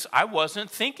 I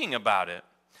wasn't thinking about it.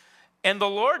 And the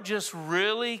Lord just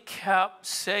really kept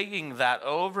saying that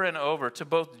over and over to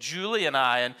both Julie and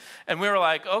I. And we were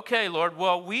like, okay, Lord,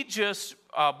 well, we just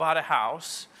bought a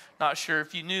house. Not sure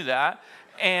if you knew that.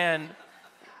 And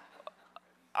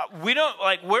we don't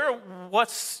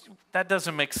that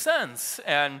doesn't make sense.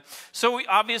 And so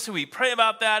we pray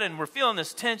about that, and we're feeling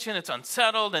this tension. It's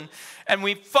unsettled. And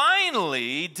we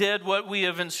finally did what we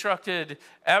have instructed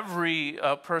every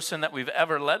person that we've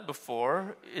ever led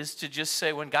before, is to just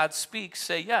say, when God speaks,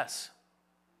 say yes.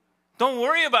 Don't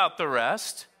worry about the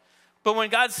rest. But when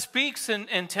God speaks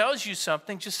and tells you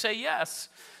something, just say yes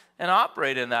and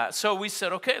operate in that. So we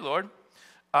said, okay, Lord,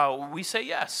 we say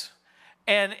yes.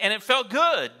 And it felt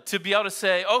good to be able to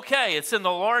say, okay, it's in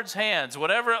the Lord's hands,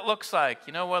 whatever it looks like,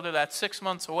 whether that's 6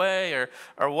 months away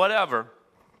or whatever.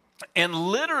 And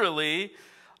literally,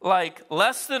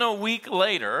 less than a week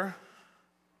later,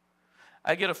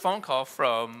 I get a phone call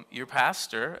from your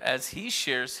pastor as he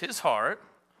shares his heart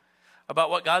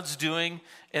about what God's doing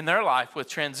in their life with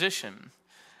transition.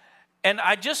 And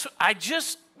I just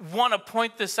want to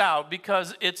point this out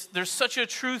because there's such a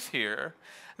truth here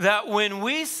that when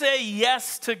we say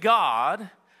yes to God,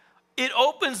 it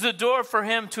opens the door for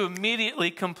him to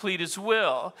immediately complete his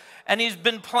will. And he's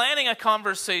been planning a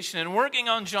conversation and working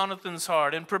on Jonathan's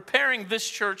heart and preparing this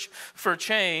church for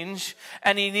change.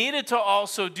 And he needed to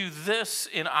also do this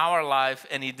in our life,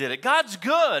 and he did it. God's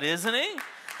good, isn't he?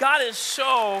 God is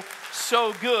so,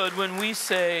 so good when we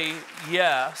say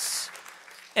yes.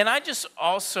 And I just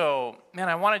also,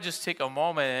 I want to just take a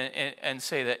moment and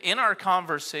say that in our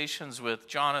conversations with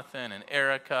Jonathan and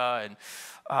Erica,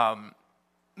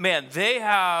 and they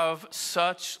have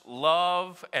such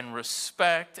love and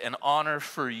respect and honor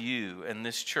for you in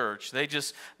this church.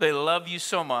 They love you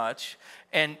so much.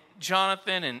 And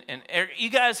Jonathan and Eric, you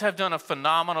guys have done a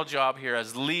phenomenal job here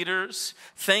as leaders.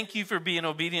 Thank you for being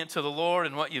obedient to the Lord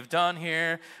and what you've done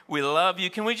here. We love you.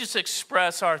 Can we just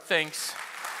express our thanks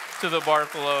to the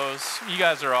Bartholos? You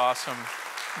guys are awesome.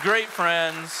 Great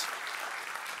friends.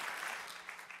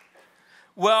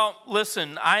 Well,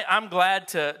 listen, I'm glad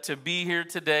to be here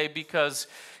today because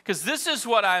this is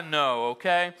what I know,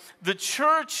 okay? The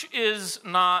church is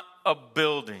not a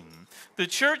building. The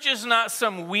church is not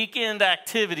some weekend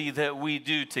activity that we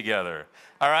do together,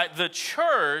 all right? The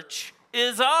church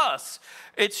is us.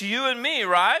 It's you and me,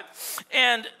 right?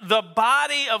 And the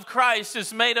body of Christ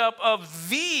is made up of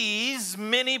these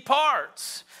many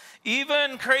parts.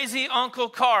 Even crazy Uncle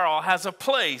Carl has a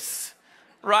place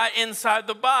right inside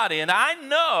the body. And I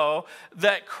know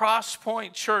that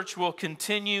Crosspoint Church will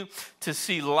continue to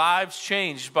see lives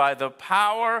changed by the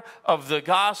power of the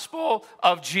gospel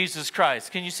of Jesus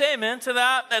Christ. Can you say amen to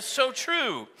that? That's so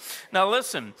true. Now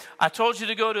listen, I told you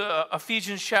to go to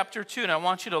Ephesians chapter 2, and I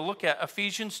want you to look at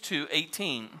Ephesians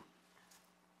 2:18.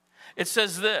 It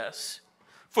says this,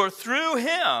 "For through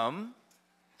him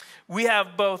we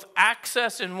have both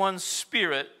access in one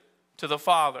spirit to the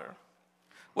Father."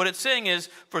 What it's saying is,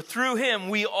 for through him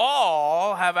we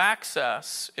all have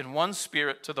access in one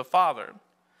spirit to the Father.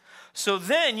 So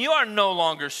then you are no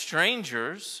longer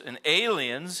strangers and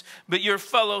aliens, but you're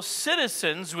fellow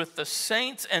citizens with the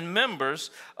saints and members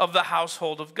of the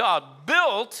household of God,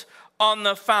 built on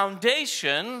the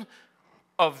foundation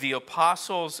of the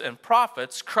apostles and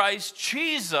prophets, Christ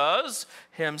Jesus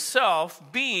himself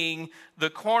being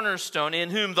the cornerstone, in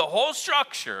whom the whole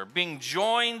structure, being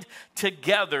joined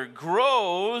together,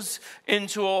 grows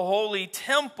into a holy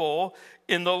temple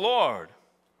in the Lord.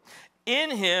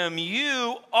 In him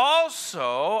you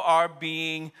also are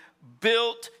being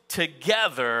built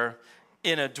together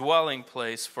in a dwelling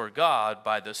place for God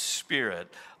by the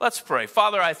Spirit. Let's pray.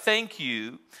 Father, I thank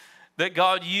you that,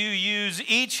 God, you use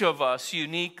each of us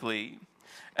uniquely.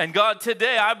 And God,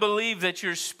 today I believe that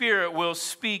your Spirit will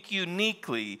speak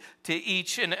uniquely to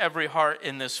each and every heart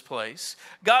in this place.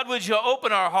 God, would you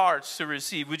open our hearts to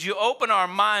receive? Would you open our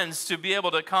minds to be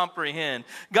able to comprehend?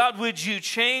 God, would you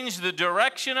change the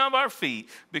direction of our feet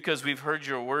because we've heard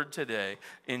your word today?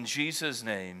 In Jesus'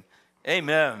 name,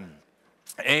 amen.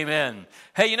 Amen.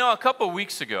 Hey, a couple of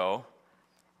weeks ago,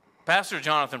 Pastor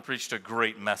Jonathan preached a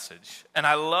great message. And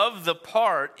I love the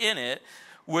part in it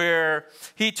where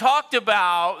he talked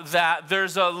about that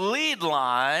there's a lead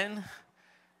line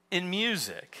in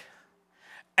music.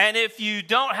 And if you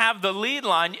don't have the lead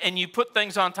line and you put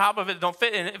things on top of it that don't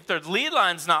fit, and if the lead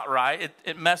line's not right,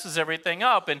 it messes everything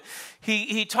up. And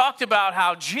he talked about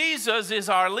how Jesus is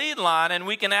our lead line and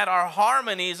we can add our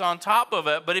harmonies on top of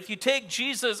it. But if you take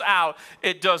Jesus out,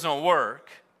 it doesn't work.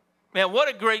 Man, what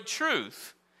a great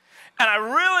truth. And I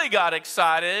really got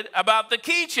excited about the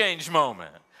key change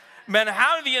moment. Man,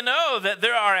 how do you know that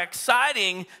there are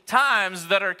exciting times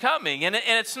that are coming? And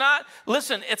it's not,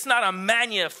 listen, it's not a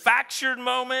manufactured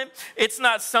moment. It's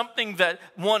not something that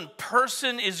one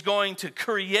person is going to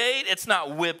create. It's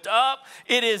not whipped up.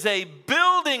 It is a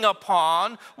building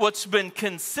upon what's been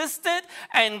consistent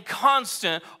and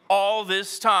constant all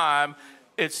this time.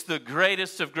 It's the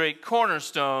greatest of great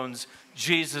cornerstones,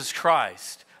 Jesus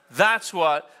Christ. That's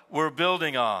what we're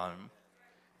building on.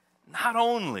 Not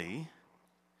only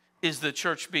is the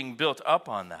church being built up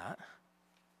on that,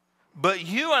 but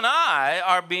you and I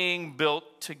are being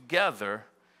built together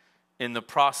in the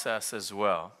process as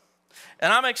well.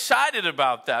 And I'm excited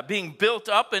about that, being built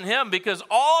up in him, because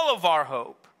all of our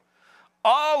hope,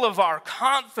 all of our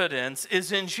confidence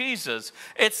is in Jesus.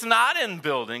 It's not in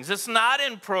buildings. It's not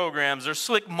in programs or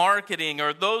slick marketing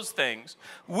or those things.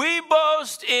 We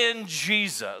boast in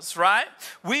Jesus, right?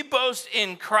 We boast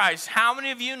in Christ. How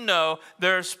many of you know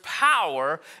there's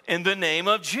power in the name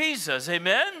of Jesus?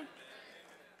 Amen?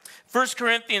 1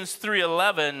 Corinthians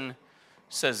 3:11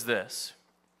 says this,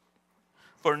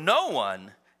 "For no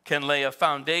one can lay a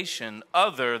foundation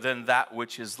other than that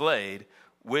which is laid,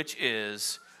 which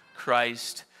is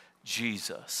Christ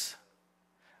Jesus.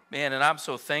 Man, and I'm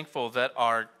so thankful that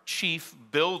our chief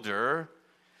builder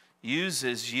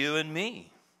uses you and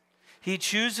me. He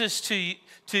chooses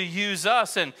to use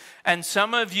us. And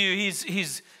some of you,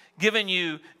 he's given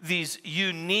you these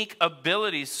unique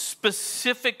abilities,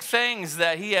 specific things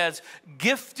that he has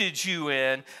gifted you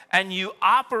in, and you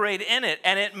operate in it,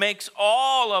 and it makes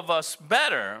all of us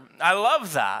better. I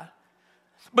love that.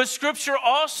 But Scripture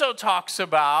also talks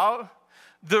about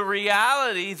the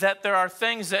reality that there are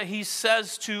things that he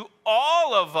says to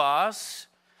all of us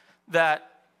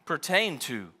that pertain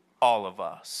to all of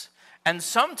us. And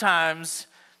sometimes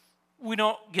we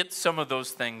don't get some of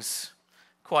those things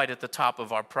quite at the top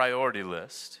of our priority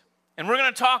list. And we're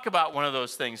going to talk about one of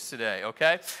those things today,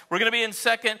 okay? We're going to be in 2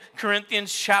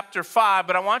 Corinthians chapter 5,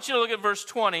 but I want you to look at verse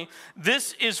 20.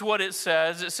 This is what it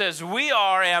says. It says, we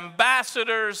are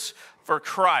ambassadors for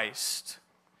Christ.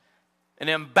 An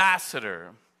ambassador.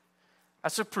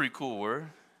 That's a pretty cool word.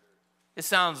 That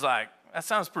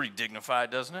sounds pretty dignified,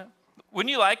 doesn't it?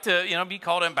 Wouldn't you like to, be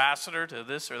called ambassador to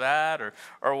this or that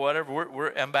or whatever?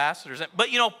 We're ambassadors. But,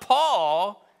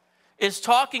 Paul is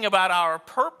talking about our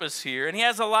purpose here, and he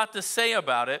has a lot to say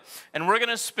about it. And we're going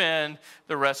to spend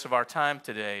the rest of our time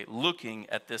today looking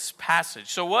at this passage.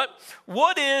 So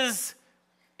what is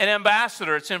an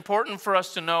ambassador? It's important for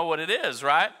us to know what it is,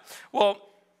 right? Well,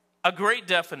 a great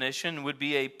definition would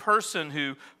be a person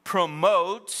who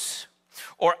promotes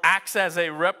or acts as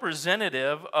a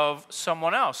representative of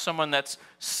someone else, someone that's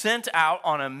sent out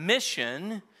on a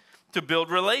mission to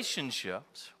build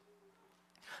relationships.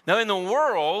 Now, in the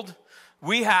world,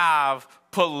 we have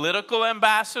political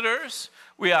ambassadors,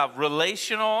 we have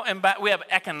we have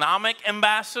economic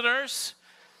ambassadors.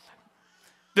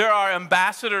 There are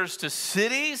ambassadors to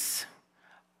cities.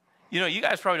 You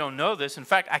guys probably don't know this. In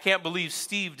fact, I can't believe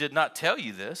Steve did not tell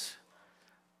you this,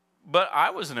 but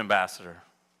I was an ambassador.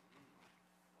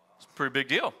 It's a pretty big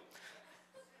deal.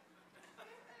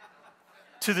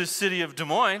 To the city of Des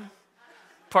Moines,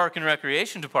 Park and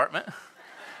Recreation Department.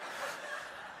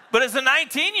 But as a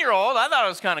 19-year-old, I thought it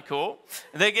was kind of cool.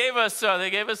 They gave us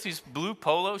these blue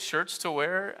polo shirts to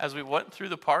wear as we went through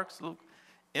the parks, a little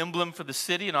emblem for the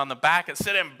city, and on the back it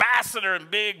said ambassador in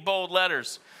big, bold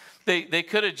letters. They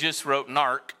could have just wrote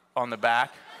NARC on the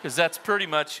back, because that's pretty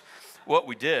much what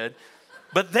we did.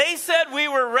 But they said we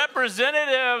were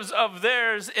representatives of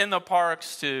theirs in the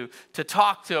parks to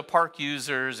talk to park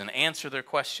users and answer their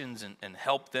questions and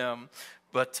help them.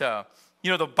 But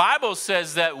the Bible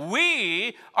says that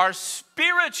we are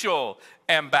spiritual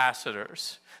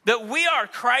ambassadors, that we are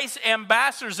Christ's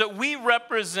ambassadors, that we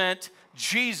represent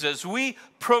Jesus. We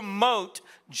promote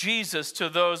Jesus to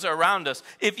those around us.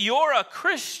 If you're a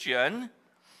Christian,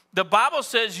 the Bible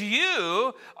says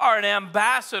you are an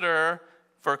ambassador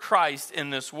for Christ in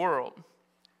this world.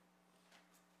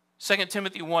 2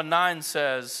 Timothy 1:9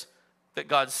 says that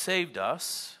God saved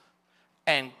us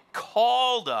and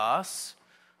called us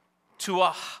to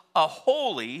a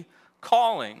holy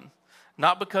calling,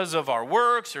 not because of our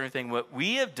works or anything what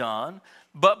we have done,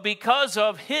 but because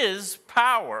of his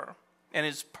power and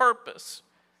his purpose.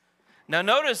 Now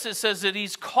notice it says that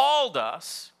he's called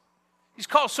us. He's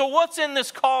called. So what's in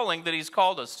this calling that he's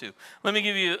called us to? Let me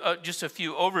give you just a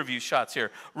few overview shots here.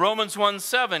 Romans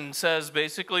 1:7 says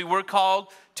basically we're called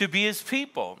to be his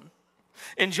people.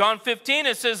 In John 15,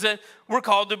 it says that we're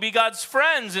called to be God's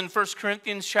friends. In 1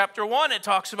 Corinthians chapter 1, it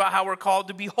talks about how we're called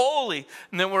to be holy,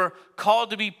 and then we're called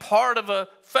to be part of a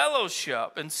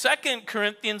fellowship. In 2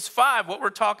 Corinthians 5, what we're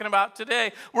talking about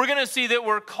today, we're going to see that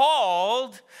we're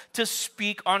called to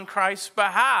speak on Christ's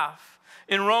behalf.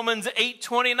 In Romans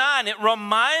 8:29, it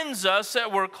reminds us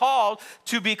that we're called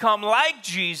to become like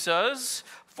Jesus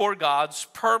for God's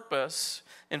purpose.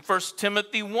 In 1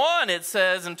 Timothy 1, it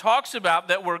says and talks about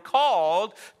that we're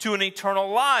called to an eternal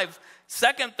life. 2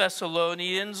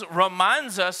 Thessalonians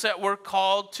reminds us that we're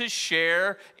called to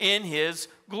share in his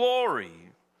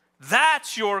glory.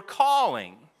 That's your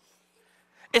calling.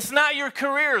 It's not your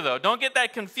career, though. Don't get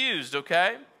that confused,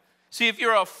 okay? See, if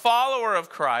you're a follower of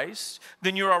Christ,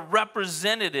 then you're a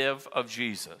representative of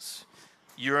Jesus.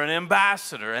 You're an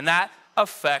ambassador, and that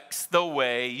affects the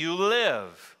way you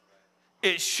live.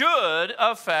 It should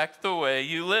affect the way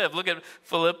you live. Look at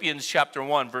Philippians chapter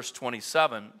 1, verse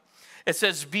 27. It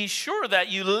says, be sure that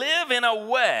you live in a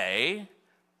way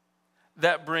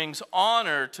that brings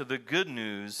honor to the good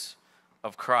news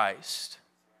of Christ.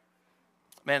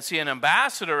 Man, see, an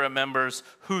ambassador remembers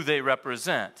who they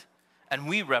represent, and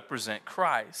we represent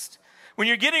Christ. When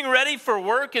you're getting ready for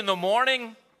work in the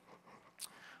morning,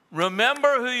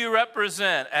 Remember who you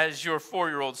represent as your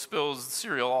 4-year-old spills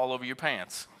cereal all over your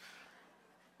pants.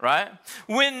 Right?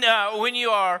 When you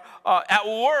are at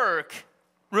work,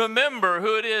 remember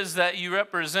who it is that you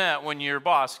represent when your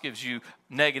boss gives you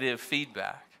negative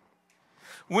feedback.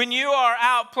 When you are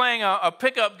out playing a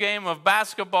pickup game of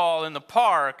basketball in the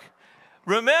park,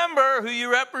 remember who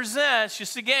you represent. It's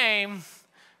just a game.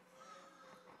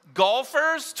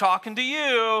 Golfers, talking to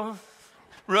you.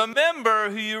 Remember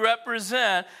who you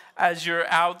represent as you're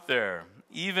out there,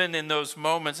 even in those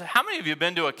moments. How many of you have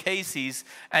been to a Casey's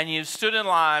and you've stood in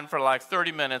line for like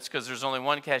 30 minutes because there's only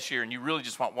one cashier and you really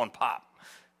just want one pop?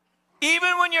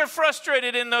 Even when you're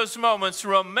frustrated in those moments,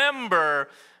 remember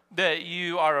that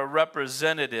you are a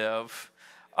representative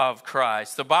of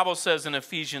Christ. The Bible says in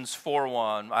Ephesians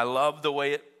 4:1, I love the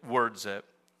way it words it,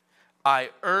 I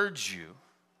urge you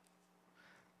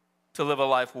to live a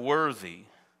life worthy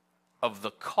of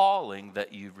the calling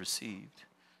that you've received.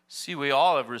 See, we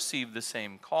all have received the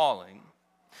same calling.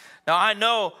 Now, I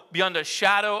know beyond a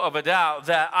shadow of a doubt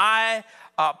that I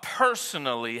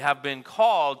personally have been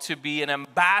called to be an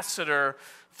ambassador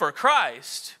for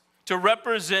Christ, to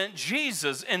represent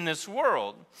Jesus in this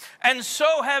world. And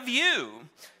so have you.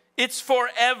 It's for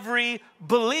every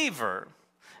believer.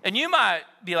 And you might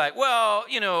be like, well,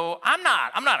 you know, I'm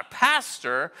not a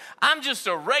pastor. I'm just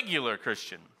a regular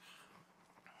Christian.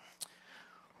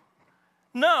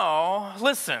 No,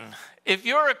 listen, if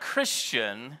you're a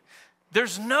Christian,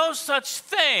 there's no such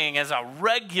thing as a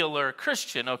regular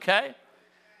Christian, okay?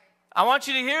 I want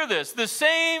you to hear this. The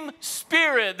same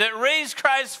Spirit that raised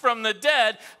Christ from the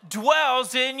dead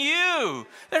dwells in you.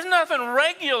 There's nothing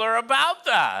regular about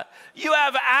that. You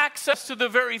have access to the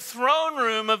very throne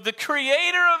room of the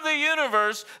Creator of the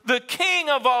universe, the King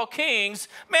of all kings.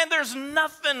 Man, there's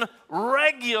nothing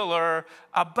regular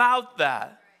about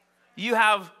that. You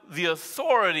have the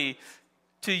authority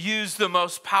to use the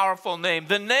most powerful name,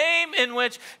 the name in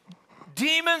which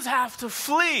demons have to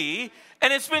flee,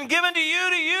 and it's been given to you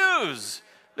to use.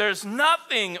 There's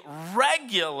nothing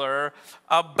regular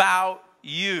about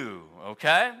you,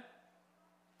 okay?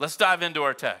 Let's dive into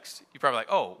our text. You're probably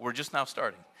like, oh, we're just now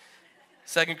starting.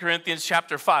 2 Corinthians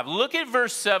chapter 5. Look at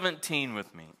verse 17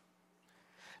 with me.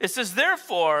 It says,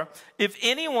 therefore, if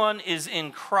anyone is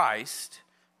in Christ,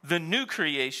 the new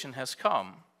creation has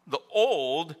come. The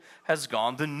old has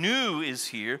gone. The new is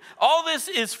here. All this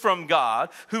is from God,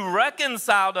 who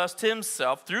reconciled us to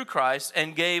himself through Christ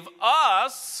and gave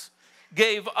us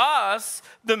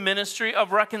the ministry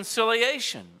of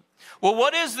reconciliation. Well,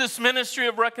 what is this ministry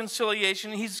of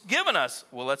reconciliation he's given us?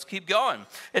 Well, let's keep going.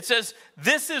 It says,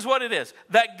 this is what it is,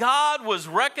 that God was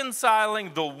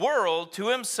reconciling the world to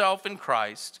himself in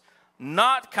Christ,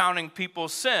 not counting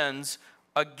people's sins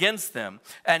against them.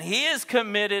 And he has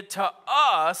committed to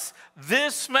us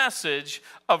this message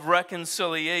of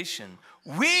reconciliation.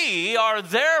 We are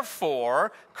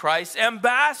therefore Christ's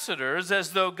ambassadors,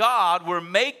 as though God were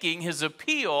making his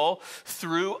appeal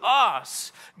through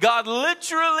us. God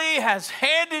literally has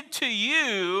handed to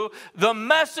you the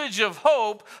message of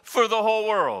hope for the whole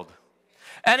world.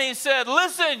 And he said,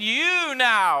 listen, you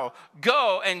now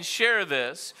go and share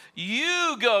this.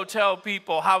 You go tell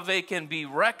people how they can be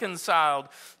reconciled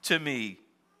to me.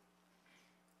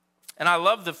 And I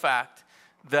love the fact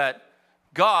that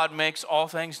God makes all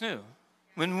things new.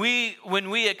 When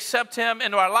we accept him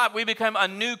into our life, we become a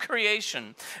new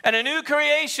creation. And a new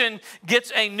creation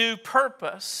gets a new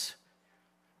purpose.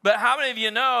 But how many of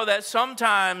you know that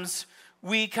sometimes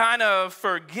we kind of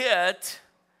forget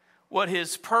what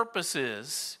his purpose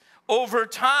is? Over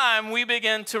time, we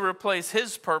begin to replace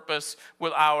his purpose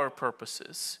with our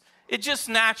purposes. It just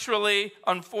naturally,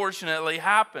 unfortunately,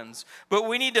 happens. But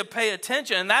we need to pay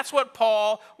attention, and that's what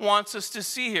Paul wants us to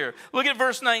see here. Look at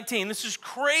verse 19. This is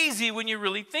crazy when you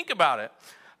really think about it.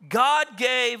 God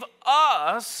gave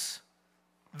us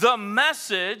the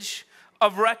message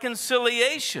of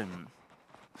reconciliation.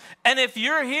 And if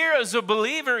you're here as a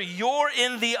believer, you're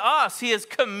in the us. He has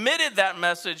committed that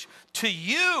message to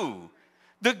you.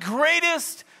 The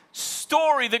greatest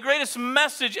story, the greatest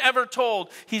message ever told,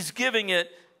 he's giving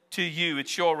it to you.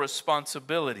 It's your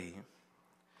responsibility.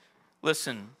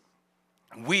 Listen,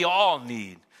 we all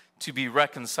need to be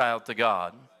reconciled to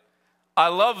God. I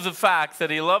love the fact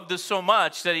that he loved us so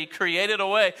much that he created a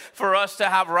way for us to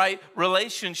have right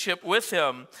relationship with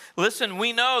him. Listen,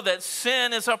 we know that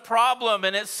sin is a problem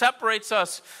and it separates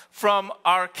us from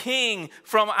our King,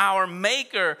 from our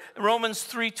Maker. Romans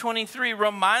 3:23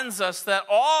 reminds us that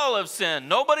all have sinned.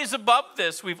 Nobody's above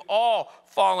this. We've all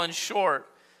fallen short.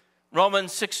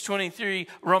 Romans 6:23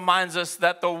 reminds us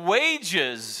that the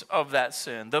wages of that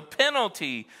sin, the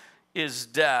penalty, is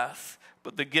death.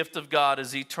 but the gift of God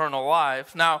is eternal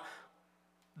life. Now,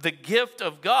 the gift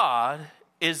of God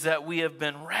is that we have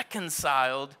been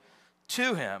reconciled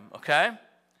to him, okay?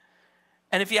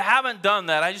 And if you haven't done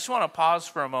that, I just want to pause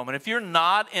for a moment. If you're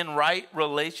not in right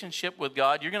relationship with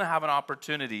God, you're going to have an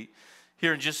opportunity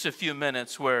here in just a few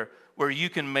minutes where you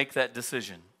can make that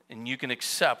decision and you can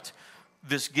accept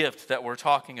this gift that we're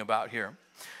talking about here.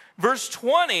 Verse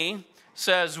 20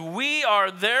 says, we are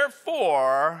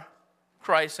therefore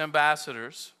Christ's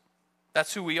ambassadors.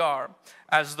 That's who we are,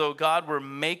 as though God were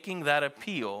making that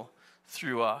appeal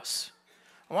through us.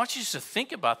 I want you just to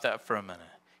think about that for a minute.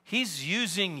 He's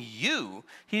using you.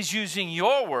 He's using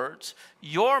your words,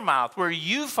 your mouth, where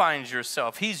you find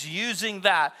yourself. He's using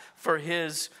that for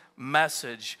his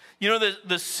message. You know,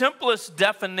 the simplest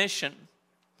definition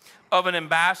of an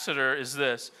ambassador is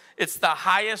this. It's the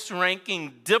highest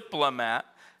ranking diplomat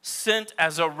sent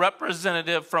as a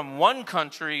representative from one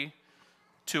country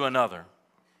to another.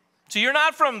 So you're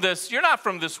not from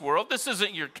this world. This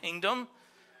isn't your kingdom.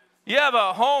 You have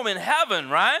a home in heaven,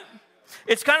 right?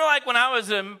 It's kind of like when I was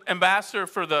an ambassador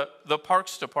for the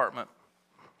Parks Department.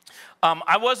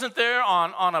 I wasn't there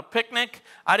on a picnic.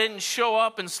 I didn't show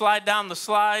up and slide down the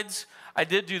slides. I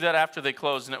did do that after they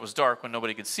closed and it was dark when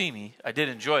nobody could see me. I did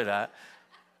enjoy that.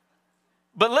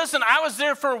 But listen, I was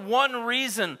there for one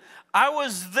reason. I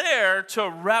was there to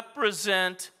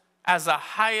represent as a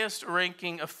highest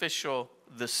ranking official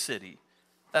the city.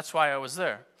 That's why I was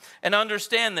there. And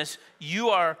understand this, you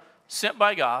are sent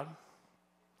by God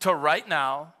to right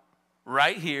now,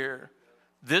 right here,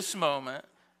 this moment,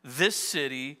 this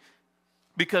city,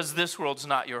 because this world's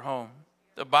not your home.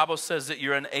 The Bible says that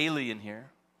you're an alien here.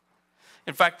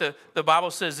 In fact, the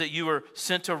Bible says that you were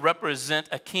sent to represent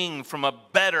a king from a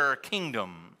better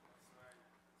kingdom.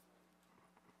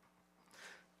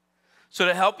 So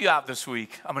to help you out this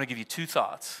week, I'm going to give you two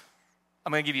thoughts.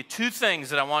 I'm going to give you two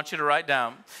things that I want you to write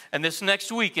down. And this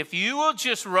next week, if you will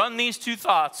just run these two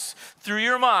thoughts through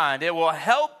your mind, it will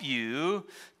help you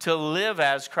to live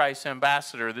as Christ's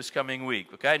ambassador this coming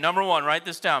week. Okay, number one, write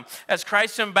this down. As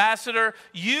Christ's ambassador,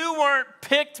 you weren't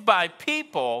picked by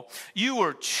people, you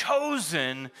were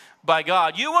chosen by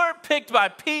God. You weren't picked by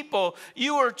people,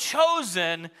 you were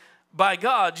chosen by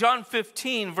God. John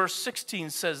 15, verse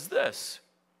 16 says this.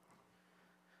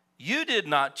 You did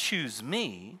not choose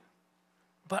me,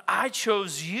 but I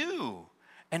chose you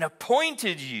and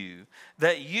appointed you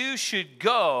that you should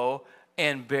go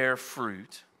and bear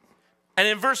fruit. And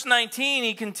in verse 19,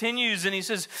 he continues and he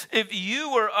says, if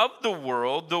you were of the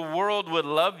world would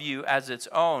love you as its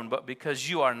own. But because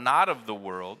you are not of the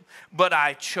world, but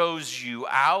I chose you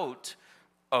out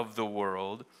of the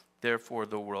world, therefore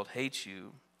the world hates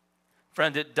you.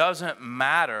 Friend, it doesn't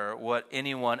matter what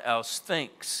anyone else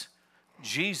thinks.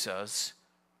 Jesus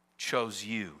chose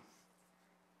you.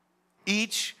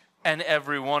 Each and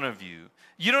every one of you.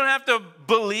 You don't have to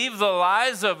believe the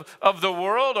lies of the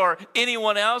world or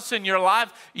anyone else in your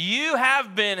life. You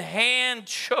have been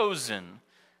hand-chosen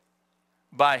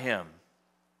by him.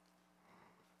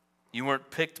 You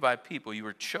weren't picked by people. You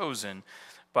were chosen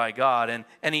by God.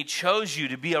 And he chose you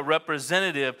to be a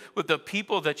representative with the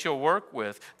people that you'll work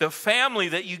with, the family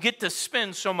that you get to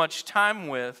spend so much time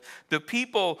with, the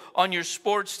people on your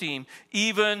sports team,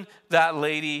 even that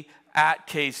lady at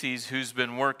Casey's who's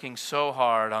been working so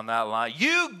hard on that line.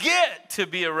 You get to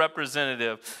be a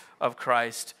representative of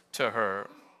Christ to her.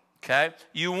 Okay?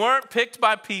 You weren't picked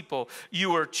by people.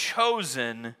 You were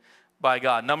chosen by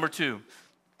God. Number two,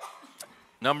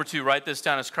 write this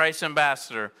down. As Christ's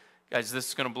ambassador, guys, this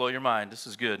is going to blow your mind. This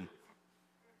is good.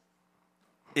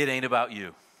 It ain't about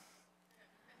you.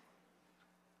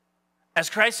 As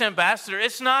Christ's ambassador,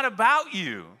 it's not about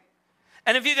you.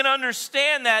 And if you can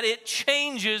understand that, it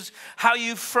changes how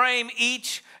you frame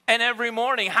each and every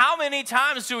morning. How many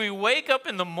times do we wake up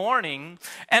in the morning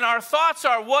and our thoughts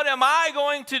are, what am I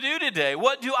going to do today?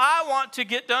 What do I want to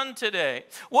get done today?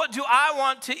 What do I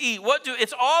want to eat?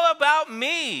 It's all about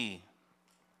me.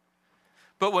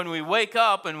 But when we wake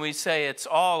up and we say it's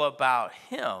all about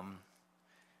him,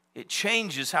 it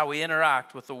changes how we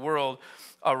interact with the world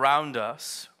around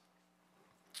us.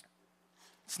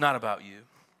 It's not about you.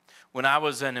 When I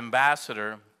was an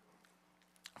ambassador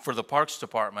for the Parks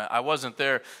Department, I wasn't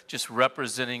there just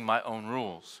representing my own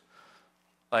rules.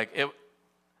 I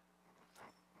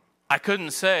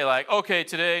couldn't say okay,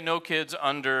 today no kids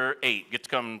under 8 get to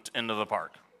come into the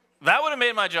park. That would have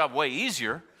made my job way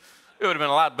easier. It would have been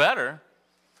a lot better.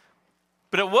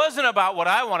 But it wasn't about what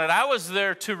I wanted. I was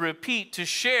there to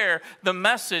share the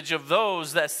message of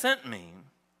those that sent me.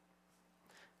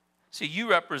 See, you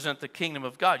represent the kingdom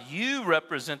of God. You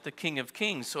represent the King of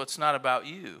Kings, so it's not about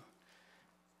you.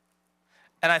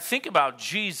 And I think about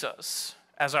Jesus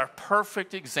as our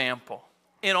perfect example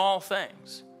in all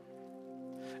things.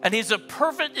 And he's a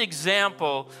perfect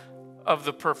example of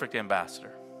the perfect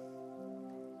ambassador.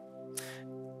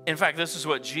 In fact, this is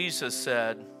what Jesus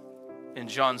said in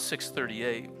John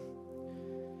 6:38.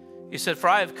 He said, "For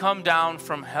I have come down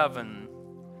from heaven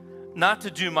not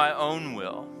to do my own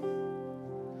will,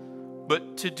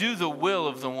 but to do the will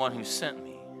of the one who sent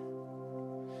me."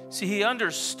 See, he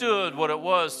understood what it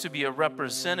was to be a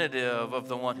representative of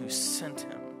the one who sent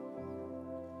him.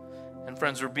 And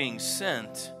friends, we're being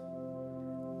sent,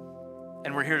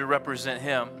 and we're here to represent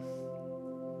him.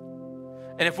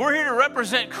 And if we're here to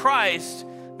represent Christ,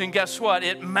 then guess what?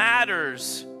 It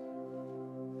matters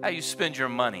how you spend your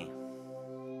money.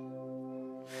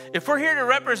 If we're here to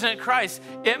represent Christ,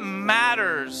 it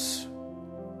matters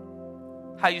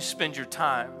how you spend your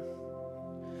time.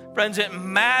 Friends, it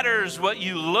matters what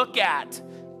you look at.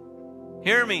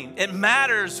 Hear me. It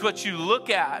matters what you look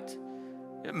at.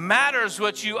 It matters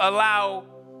what you allow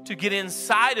to get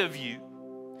inside of you.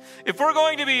 If we're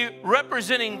going to be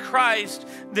representing Christ,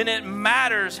 then it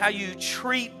matters how you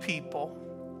treat people.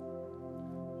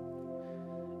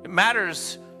 It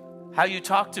matters how you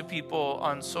talk to people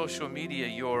on social media,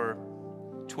 your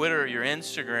Twitter, your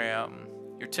Instagram,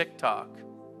 your TikTok.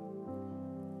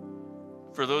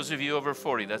 For those of you over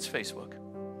 40, that's Facebook.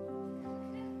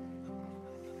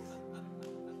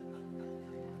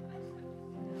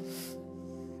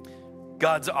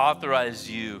 God's authorized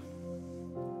you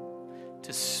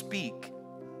to speak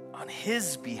on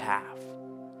his behalf,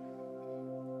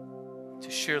 to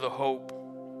share the hope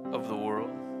of the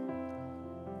world,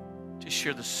 to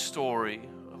share the story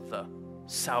of the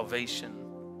salvation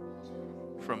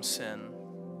from sin.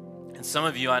 And some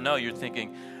of you, I know you're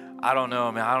thinking, I don't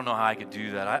know, man. I don't know how I could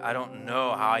do that. I don't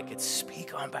know how I could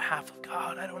speak on behalf of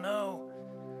God. I don't know.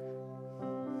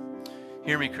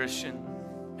 Hear me, Christian.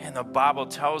 Man, the Bible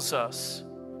tells us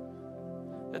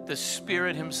that the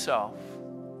Spirit himself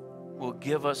will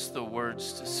give us the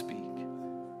words to speak.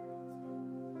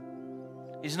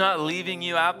 He's not leaving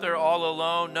you out there all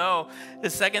alone. No.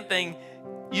 The second thing,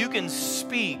 you can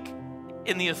speak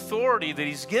in the authority that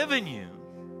he's given you.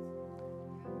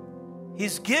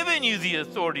 He's given you the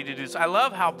authority to do this. I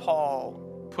love how Paul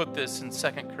put this in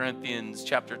 2 Corinthians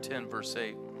chapter 10, verse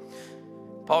 8.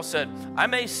 Paul said, "I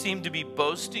may seem to be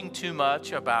boasting too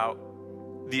much about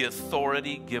the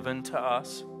authority given to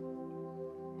us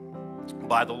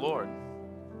by the Lord.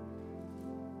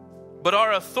 But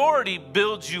our authority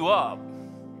builds you up.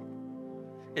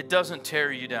 It doesn't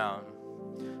tear you down.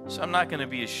 So I'm not going to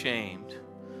be ashamed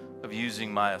of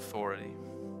using my authority."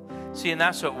 See, and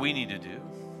that's what we need to do.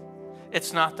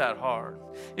 It's not that hard.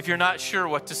 If you're not sure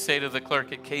what to say to the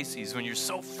clerk at Casey's when you're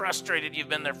so frustrated you've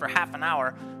been there for half an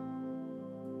hour,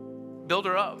 build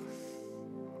her up.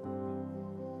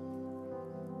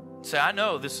 Say, "I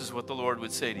know this is what the Lord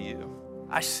would say to you.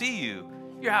 I see you.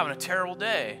 You're having a terrible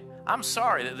day. I'm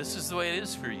sorry that this is the way it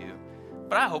is for you,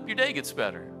 but I hope your day gets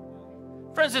better."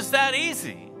 Friends, it's that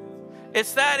easy.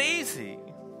 It's that easy.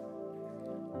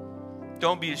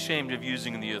 Don't be ashamed of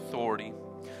using the authority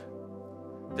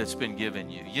that's been given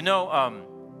you. You know,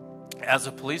 as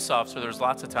a police officer, there's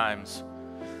lots of times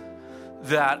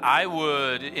that I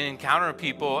would encounter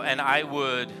people and I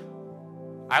would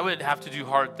have to do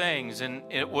hard things. And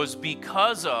it was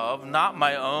because of not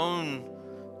my own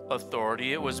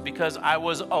authority. It was because I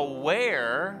was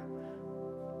aware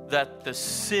that the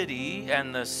city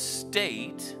and the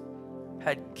state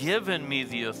had given me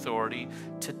the authority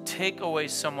to take away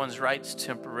someone's rights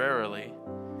temporarily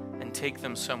and take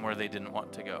them somewhere they didn't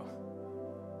want to go.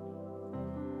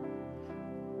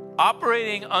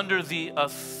 Operating under the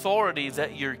authority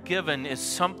that you're given is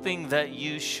something that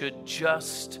you should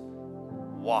just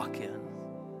walk in.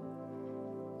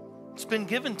 It's been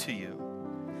given to you.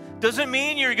 Doesn't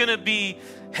mean you're going to be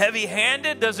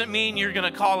heavy-handed. Doesn't mean you're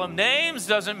going to call them names.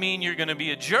 Doesn't mean you're going to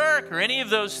be a jerk or any of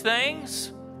those things.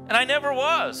 And I never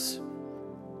was.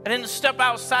 I didn't step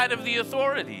outside of the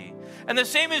authority. And the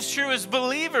same is true as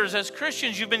believers, as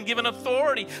Christians. You've been given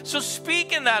authority. So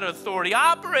speak in that authority.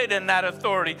 Operate in that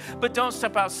authority. But don't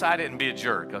step outside it and be a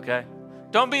jerk, okay?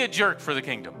 Don't be a jerk for the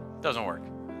kingdom. It doesn't work.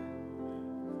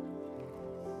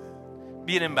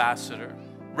 Be an ambassador.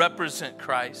 Represent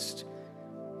Christ.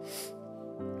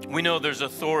 We know there's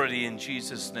authority in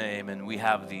Jesus' name, and we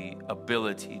have the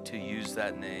ability to use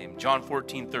that name. John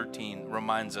 14:13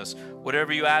 reminds us,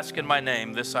 "Whatever you ask in my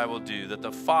name, this I will do, that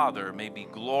the Father may be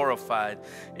glorified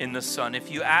in the Son. If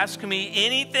you ask me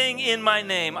anything in my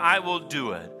name, I will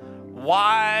do it."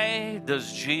 Why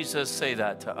does Jesus say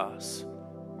that to us?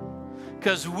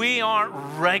 Because we aren't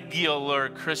regular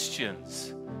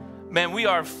Christians. Man, we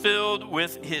are filled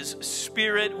with His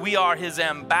Spirit. We are His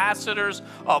ambassadors,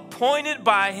 appointed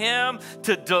by Him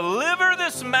to deliver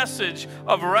this message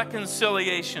of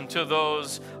reconciliation to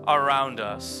those around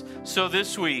us. So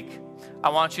this week, I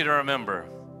want you to remember,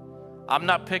 I'm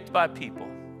not picked by people.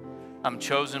 I'm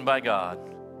chosen by God,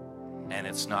 and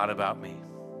it's not about me.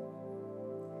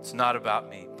 It's not about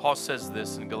me. Paul says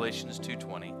this in Galatians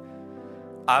 2:20.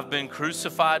 I've been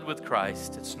crucified with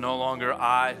Christ. It's no longer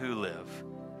I who live,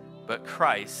 but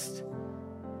Christ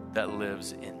that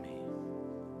lives in me.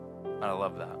 And I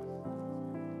love that.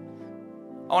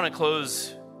 I want to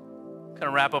close, kind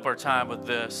of wrap up our time with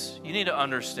this. You need to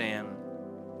understand,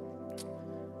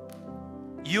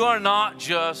 you are not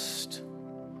just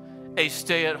a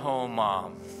stay-at-home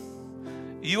mom.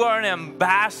 You are an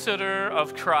ambassador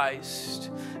of Christ,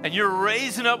 and you're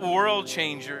raising up world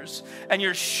changers, and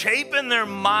you're shaping their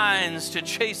minds to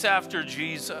chase after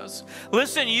Jesus.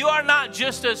 Listen, you are not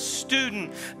just a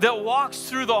student that walks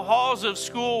through the halls of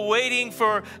school waiting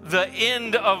for the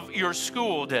end of your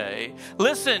school day.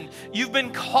 Listen, you've been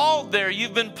called there.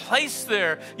 You've been placed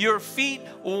there. Your feet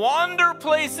wander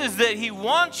places that He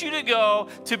wants you to go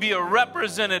to be a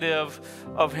representative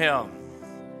of Him.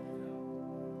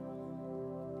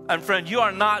 And friend, you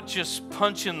are not just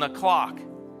punching the clock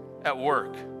at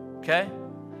work, okay?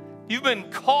 You've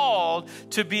been called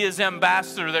to be His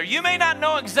ambassador there. You may not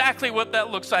know exactly what that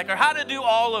looks like or how to do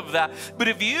all of that, but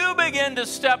if you begin to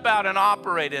step out and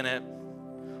operate in it,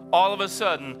 all of a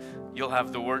sudden, you'll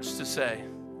have the words to say.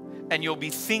 And you'll be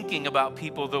thinking about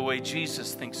people the way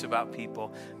Jesus thinks about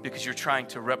people because you're trying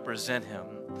to represent Him.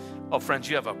 Oh, friends,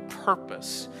 you have a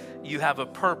purpose. You have a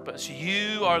purpose.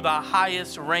 You are the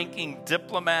highest ranking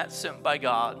diplomat sent by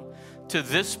God to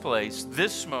this place,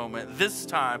 this moment, this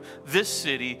time, this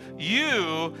city.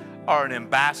 You are an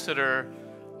ambassador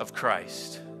of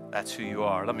Christ. That's who you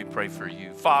are. Let me pray for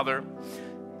you. Father,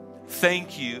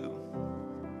 thank you.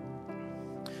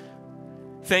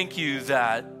 Thank you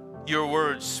that your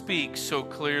word speaks so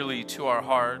clearly to our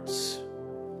hearts.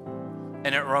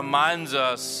 And it reminds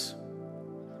us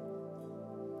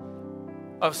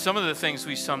of some of the things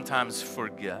we sometimes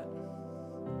forget.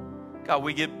 God,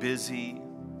 we get busy.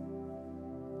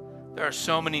 There are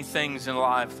so many things in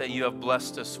life that you have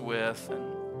blessed us with.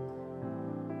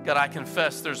 And God, I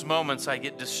confess there's moments I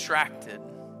get distracted.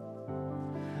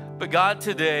 But God,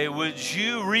 today, would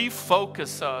you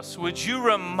refocus us? Would you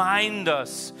remind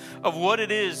us of what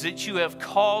it is that you have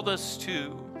called us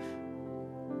to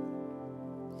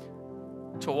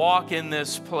walk in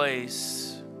this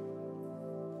place,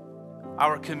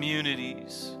 our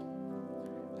communities,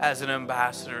 as an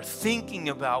ambassador, thinking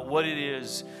about what it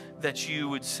is that you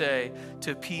would say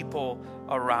to people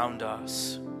around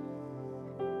us.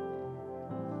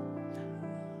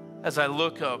 As I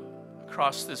look up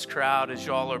across this crowd as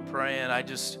y'all are praying, I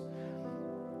just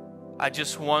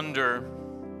wonder,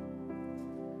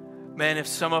 man, if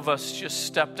some of us just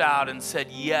stepped out and said,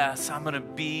 yes, I'm going to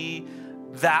be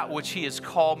that which He has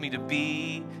called me to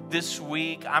be this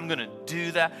week. I'm going to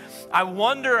do that. I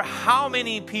wonder how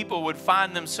many people would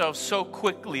find themselves so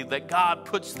quickly that God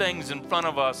puts things in front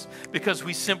of us because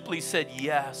we simply said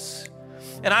yes.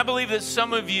 And I believe that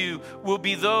some of you will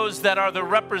be those that are the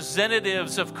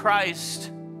representatives of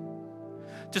Christ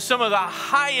to some of the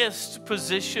highest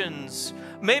positions,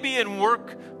 maybe in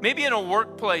work, maybe in a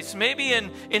workplace, maybe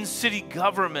in city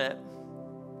government,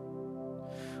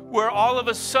 where all of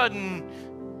a sudden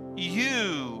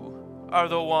you are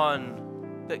the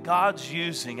one that God's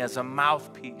using as a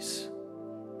mouthpiece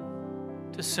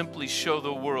to simply show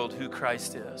the world who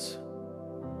Christ is.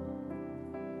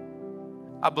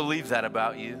 I believe that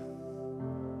about you.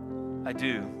 I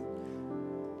do.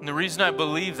 And the reason I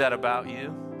believe that about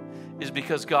you is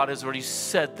because God has already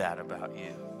said that about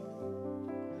you.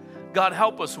 God,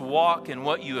 help us walk in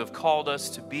what you have called us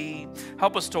to be.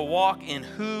 Help us to walk in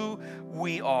who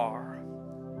we are.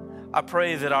 I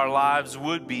pray that our lives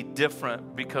would be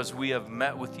different because we have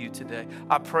met with you today.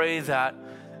 I pray that,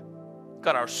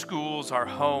 God, our schools, our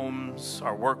homes,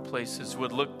 our workplaces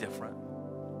would look different.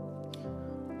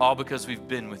 All because we've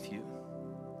been with you.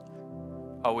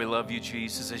 Oh, we love you,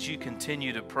 Jesus. As you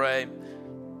continue to pray,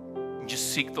 and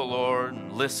just seek the Lord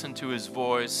and listen to His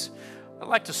voice, I'd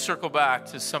like to circle back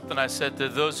to something I said to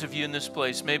those of you in this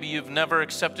place. Maybe you've never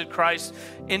accepted Christ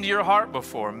into your heart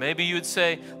before. Maybe you would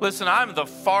say, listen, I'm the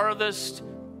farthest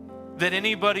that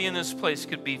anybody in this place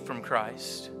could be from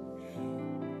Christ.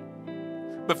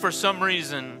 But for some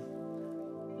reason,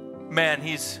 man,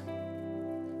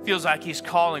 feels like He's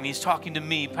calling. He's talking to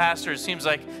me. Pastor, it seems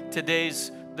like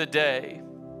today's the day.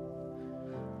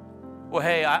 Well,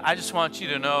 hey, I just want you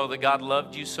to know that God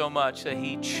loved you so much that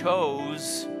He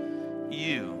chose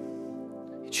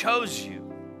you. He chose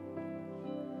you.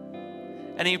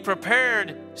 And He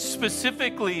prepared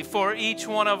specifically for each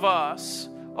one of us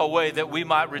a way that we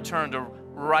might return to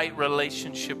right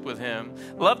relationship with Him.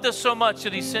 Loved us so much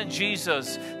that He sent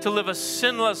Jesus to live a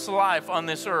sinless life on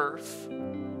this earth.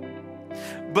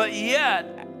 But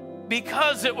yet,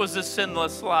 because it was a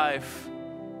sinless life,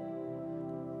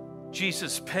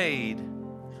 Jesus paid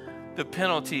the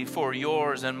penalty for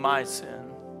yours and my sin.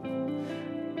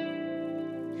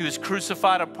 He was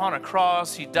crucified upon a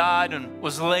cross. He died and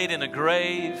was laid in a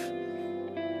grave.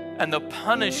 And the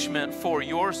punishment for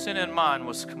your sin and mine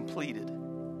was completed.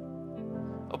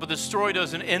 Oh, but the story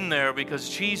doesn't end there, because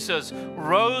Jesus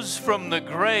rose from the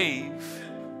grave.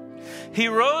 He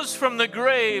rose from the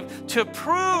grave to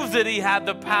prove that He had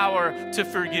the power to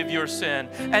forgive your sin,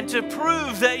 and to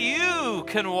prove that you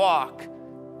can walk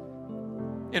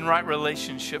in right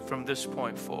relationship from this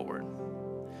point forward.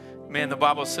 Man, the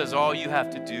Bible says all you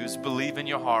have to do is believe in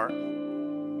your heart,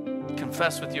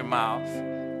 confess with your mouth,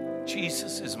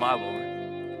 Jesus is my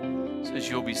Lord, says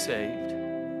you'll be saved.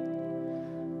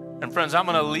 And friends, I'm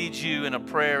going to lead you in a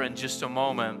prayer in just a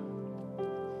moment,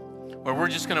 where we're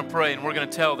just going to pray and we're going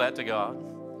to tell that to God,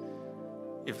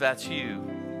 if that's you.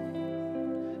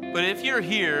 But if you're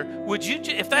here,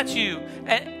 if that's you,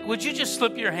 would you just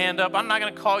slip your hand up? I'm not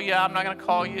going to call you out. I'm not going to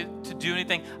call you to do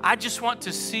anything. I just want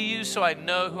to see you so I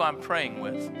know who I'm praying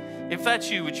with. If that's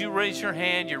you, would you raise your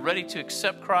hand? You're ready to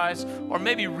accept Christ, or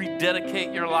maybe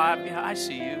rededicate your life. Yeah, I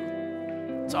see you.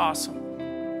 It's awesome.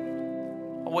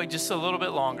 I'll wait just a little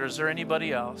bit longer. Is there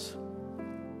anybody else?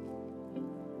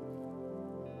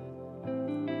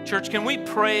 Church, can we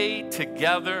pray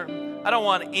together? I don't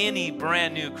want any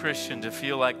brand new Christian to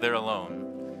feel like they're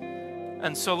alone.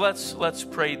 And so let's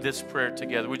pray this prayer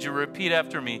together. Would you repeat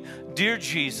after me? Dear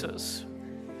Jesus,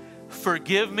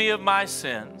 forgive me of my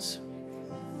sins.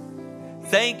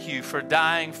 Thank you for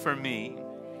dying for me.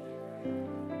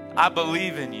 I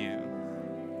believe in you,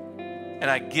 and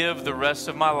I give the rest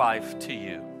of my life to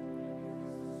you.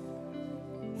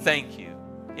 Thank you.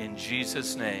 In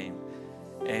Jesus' name,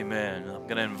 amen. I'm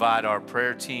going to invite our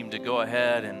prayer team to go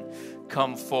ahead and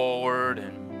come forward.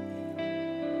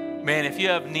 And man, if you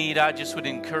have need, I just would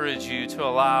encourage you to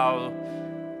allow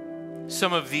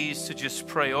some of these to just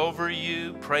pray over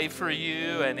you, pray for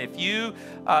you. And if you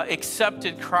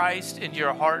accepted Christ into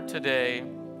your heart today,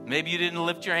 maybe you didn't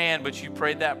lift your hand, but you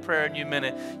prayed that prayer and you meant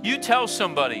it, you tell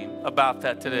somebody about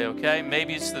that today, okay?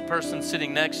 Maybe it's the person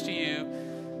sitting next to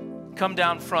you. Come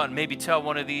down front, maybe tell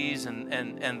one of these,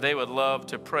 and they would love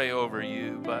to pray over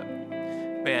you. But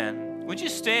man, would you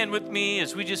stand with me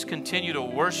as we just continue to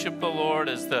worship the Lord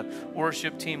as the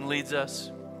worship team leads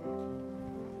us?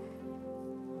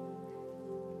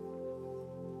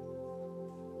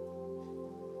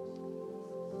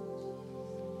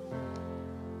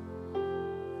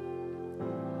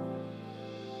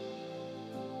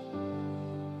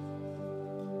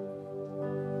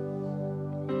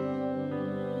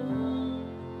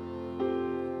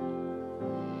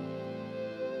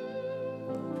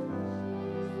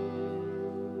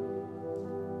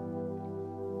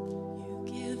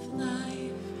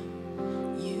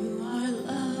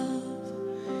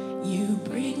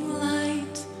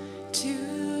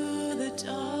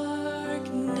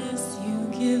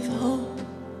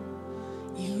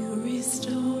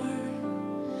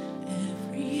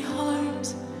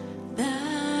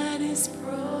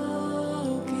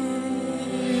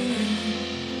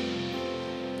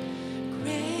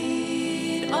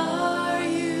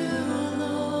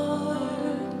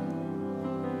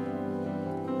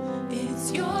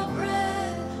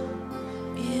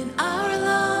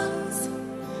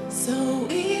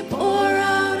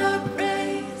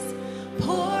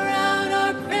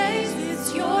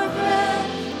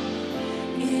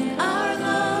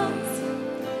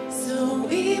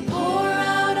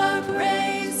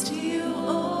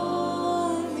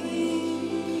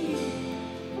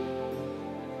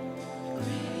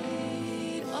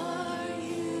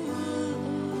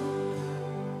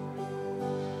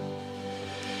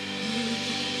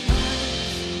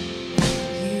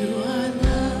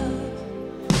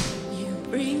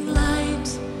 Bring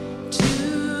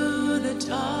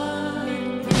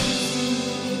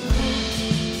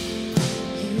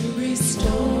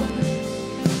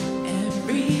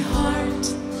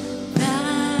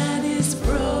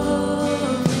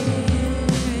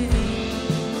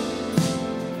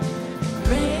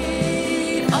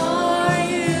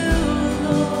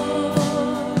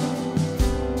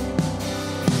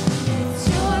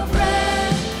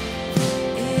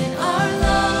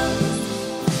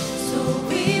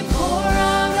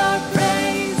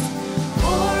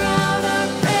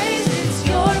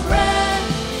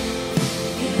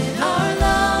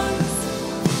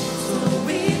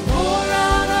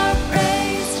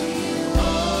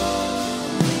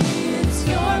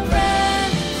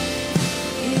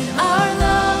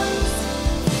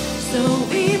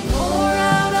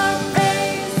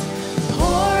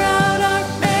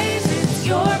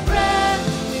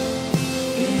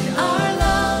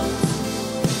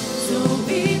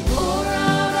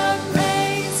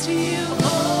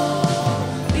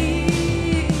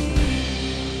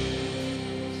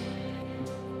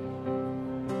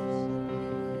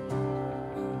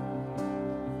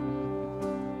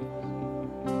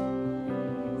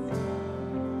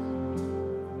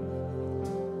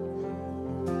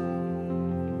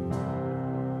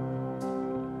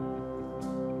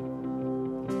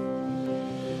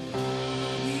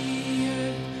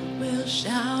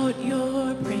shout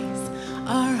your praise.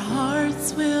 Our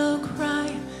hearts will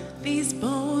cry. These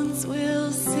bones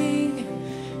will sing.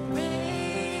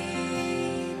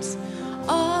 Great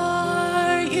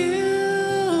are you,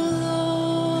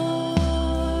 Lord.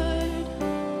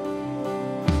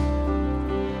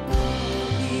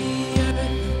 The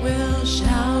earth will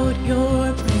shout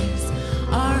your praise.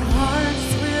 Our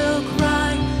hearts will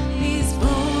cry. These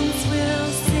bones will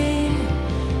sing.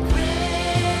 Great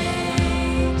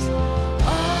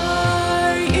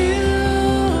are you,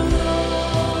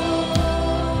 Lord.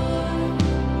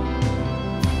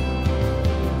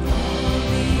 All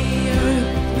the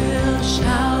earth will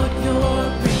shout your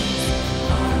praise.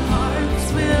 Our hearts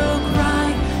will cry.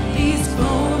 These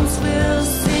bones will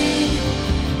sing.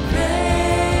 Great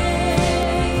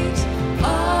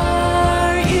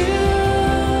are you,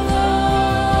 Lord.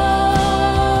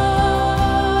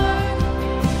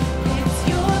 It's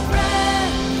your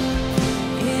breath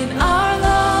in our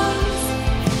lungs,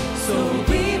 so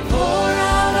we pour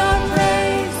out our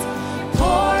praise,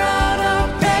 pour out our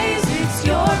praise. It's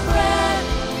your breath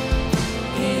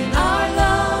in our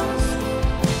lungs,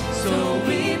 so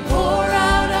we pour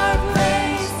out our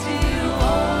praise to you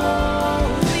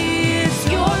only. It's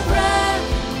your breath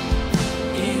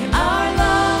in our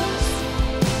lungs,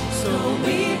 so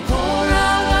we pour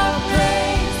out our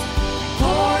praise,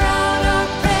 pour out our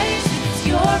praise. It's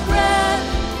your breath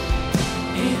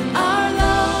in our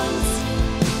lungs,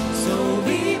 so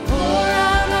we pour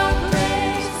out our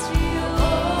praise to you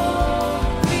only.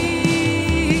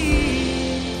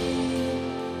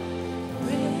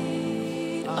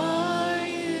 Great are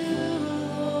you,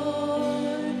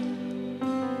 Lord.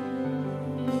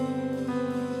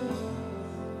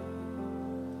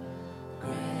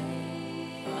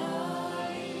 Great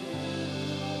are you.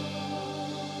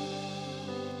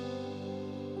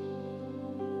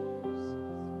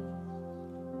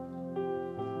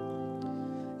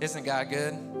 Isn't God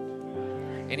good?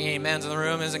 Any amens in the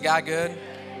room? Isn't God good?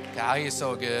 God, He is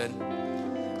so good.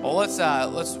 Well, let's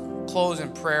close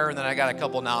in prayer, and then I got a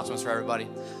couple announcements for everybody.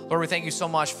 Lord, we thank you so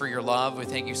much for your love. We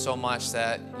thank you so much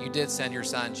that you did send your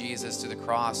son Jesus to the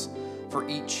cross for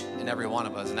each and every one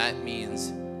of us, and that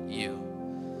means you.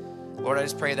 Lord, I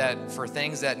just pray that for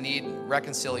things that need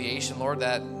reconciliation, Lord,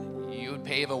 that you would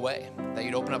pave a way, that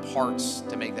you'd open up hearts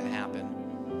to make that happen.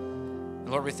 And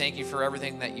Lord, we thank you for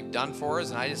everything that you've done for us,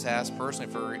 and I just ask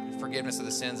personally for forgiveness of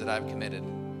the sins that I've committed.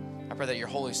 I pray that your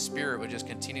Holy Spirit would just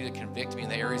continue to convict me in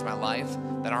the areas of my life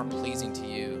that aren't pleasing to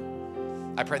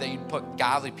you. I pray that you'd put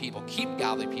godly people, keep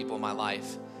godly people in my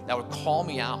life that would call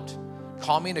me out,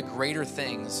 call me into greater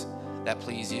things that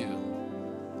please you.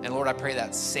 And Lord, I pray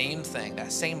that same thing,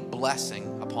 that same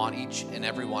blessing upon each and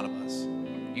every one of us.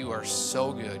 You are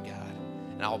so good, God,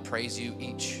 and I will praise you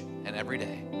each and every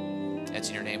day. It's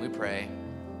in your name we pray.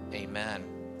 Amen.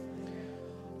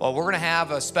 Well, we're going to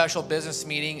have a special business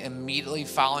meeting immediately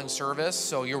following service,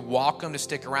 so you're welcome to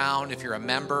stick around if you're a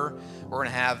member. We're going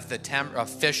to have the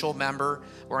official member.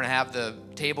 We're going to have the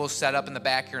tables set up in the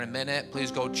back here in a minute.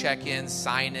 Please go check in,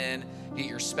 sign in, get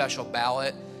your special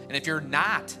ballot. And if you're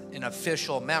not an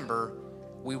official member,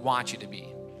 we want you to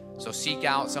be. So seek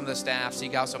out some of the staff,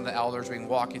 seek out some of the elders. We can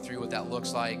walk you through what that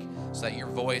looks like so that your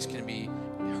voice can be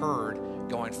heard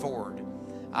going forward.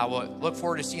 I will look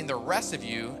forward to seeing the rest of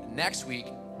you next week,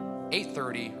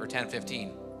 8:30 or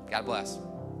 10:15. God bless.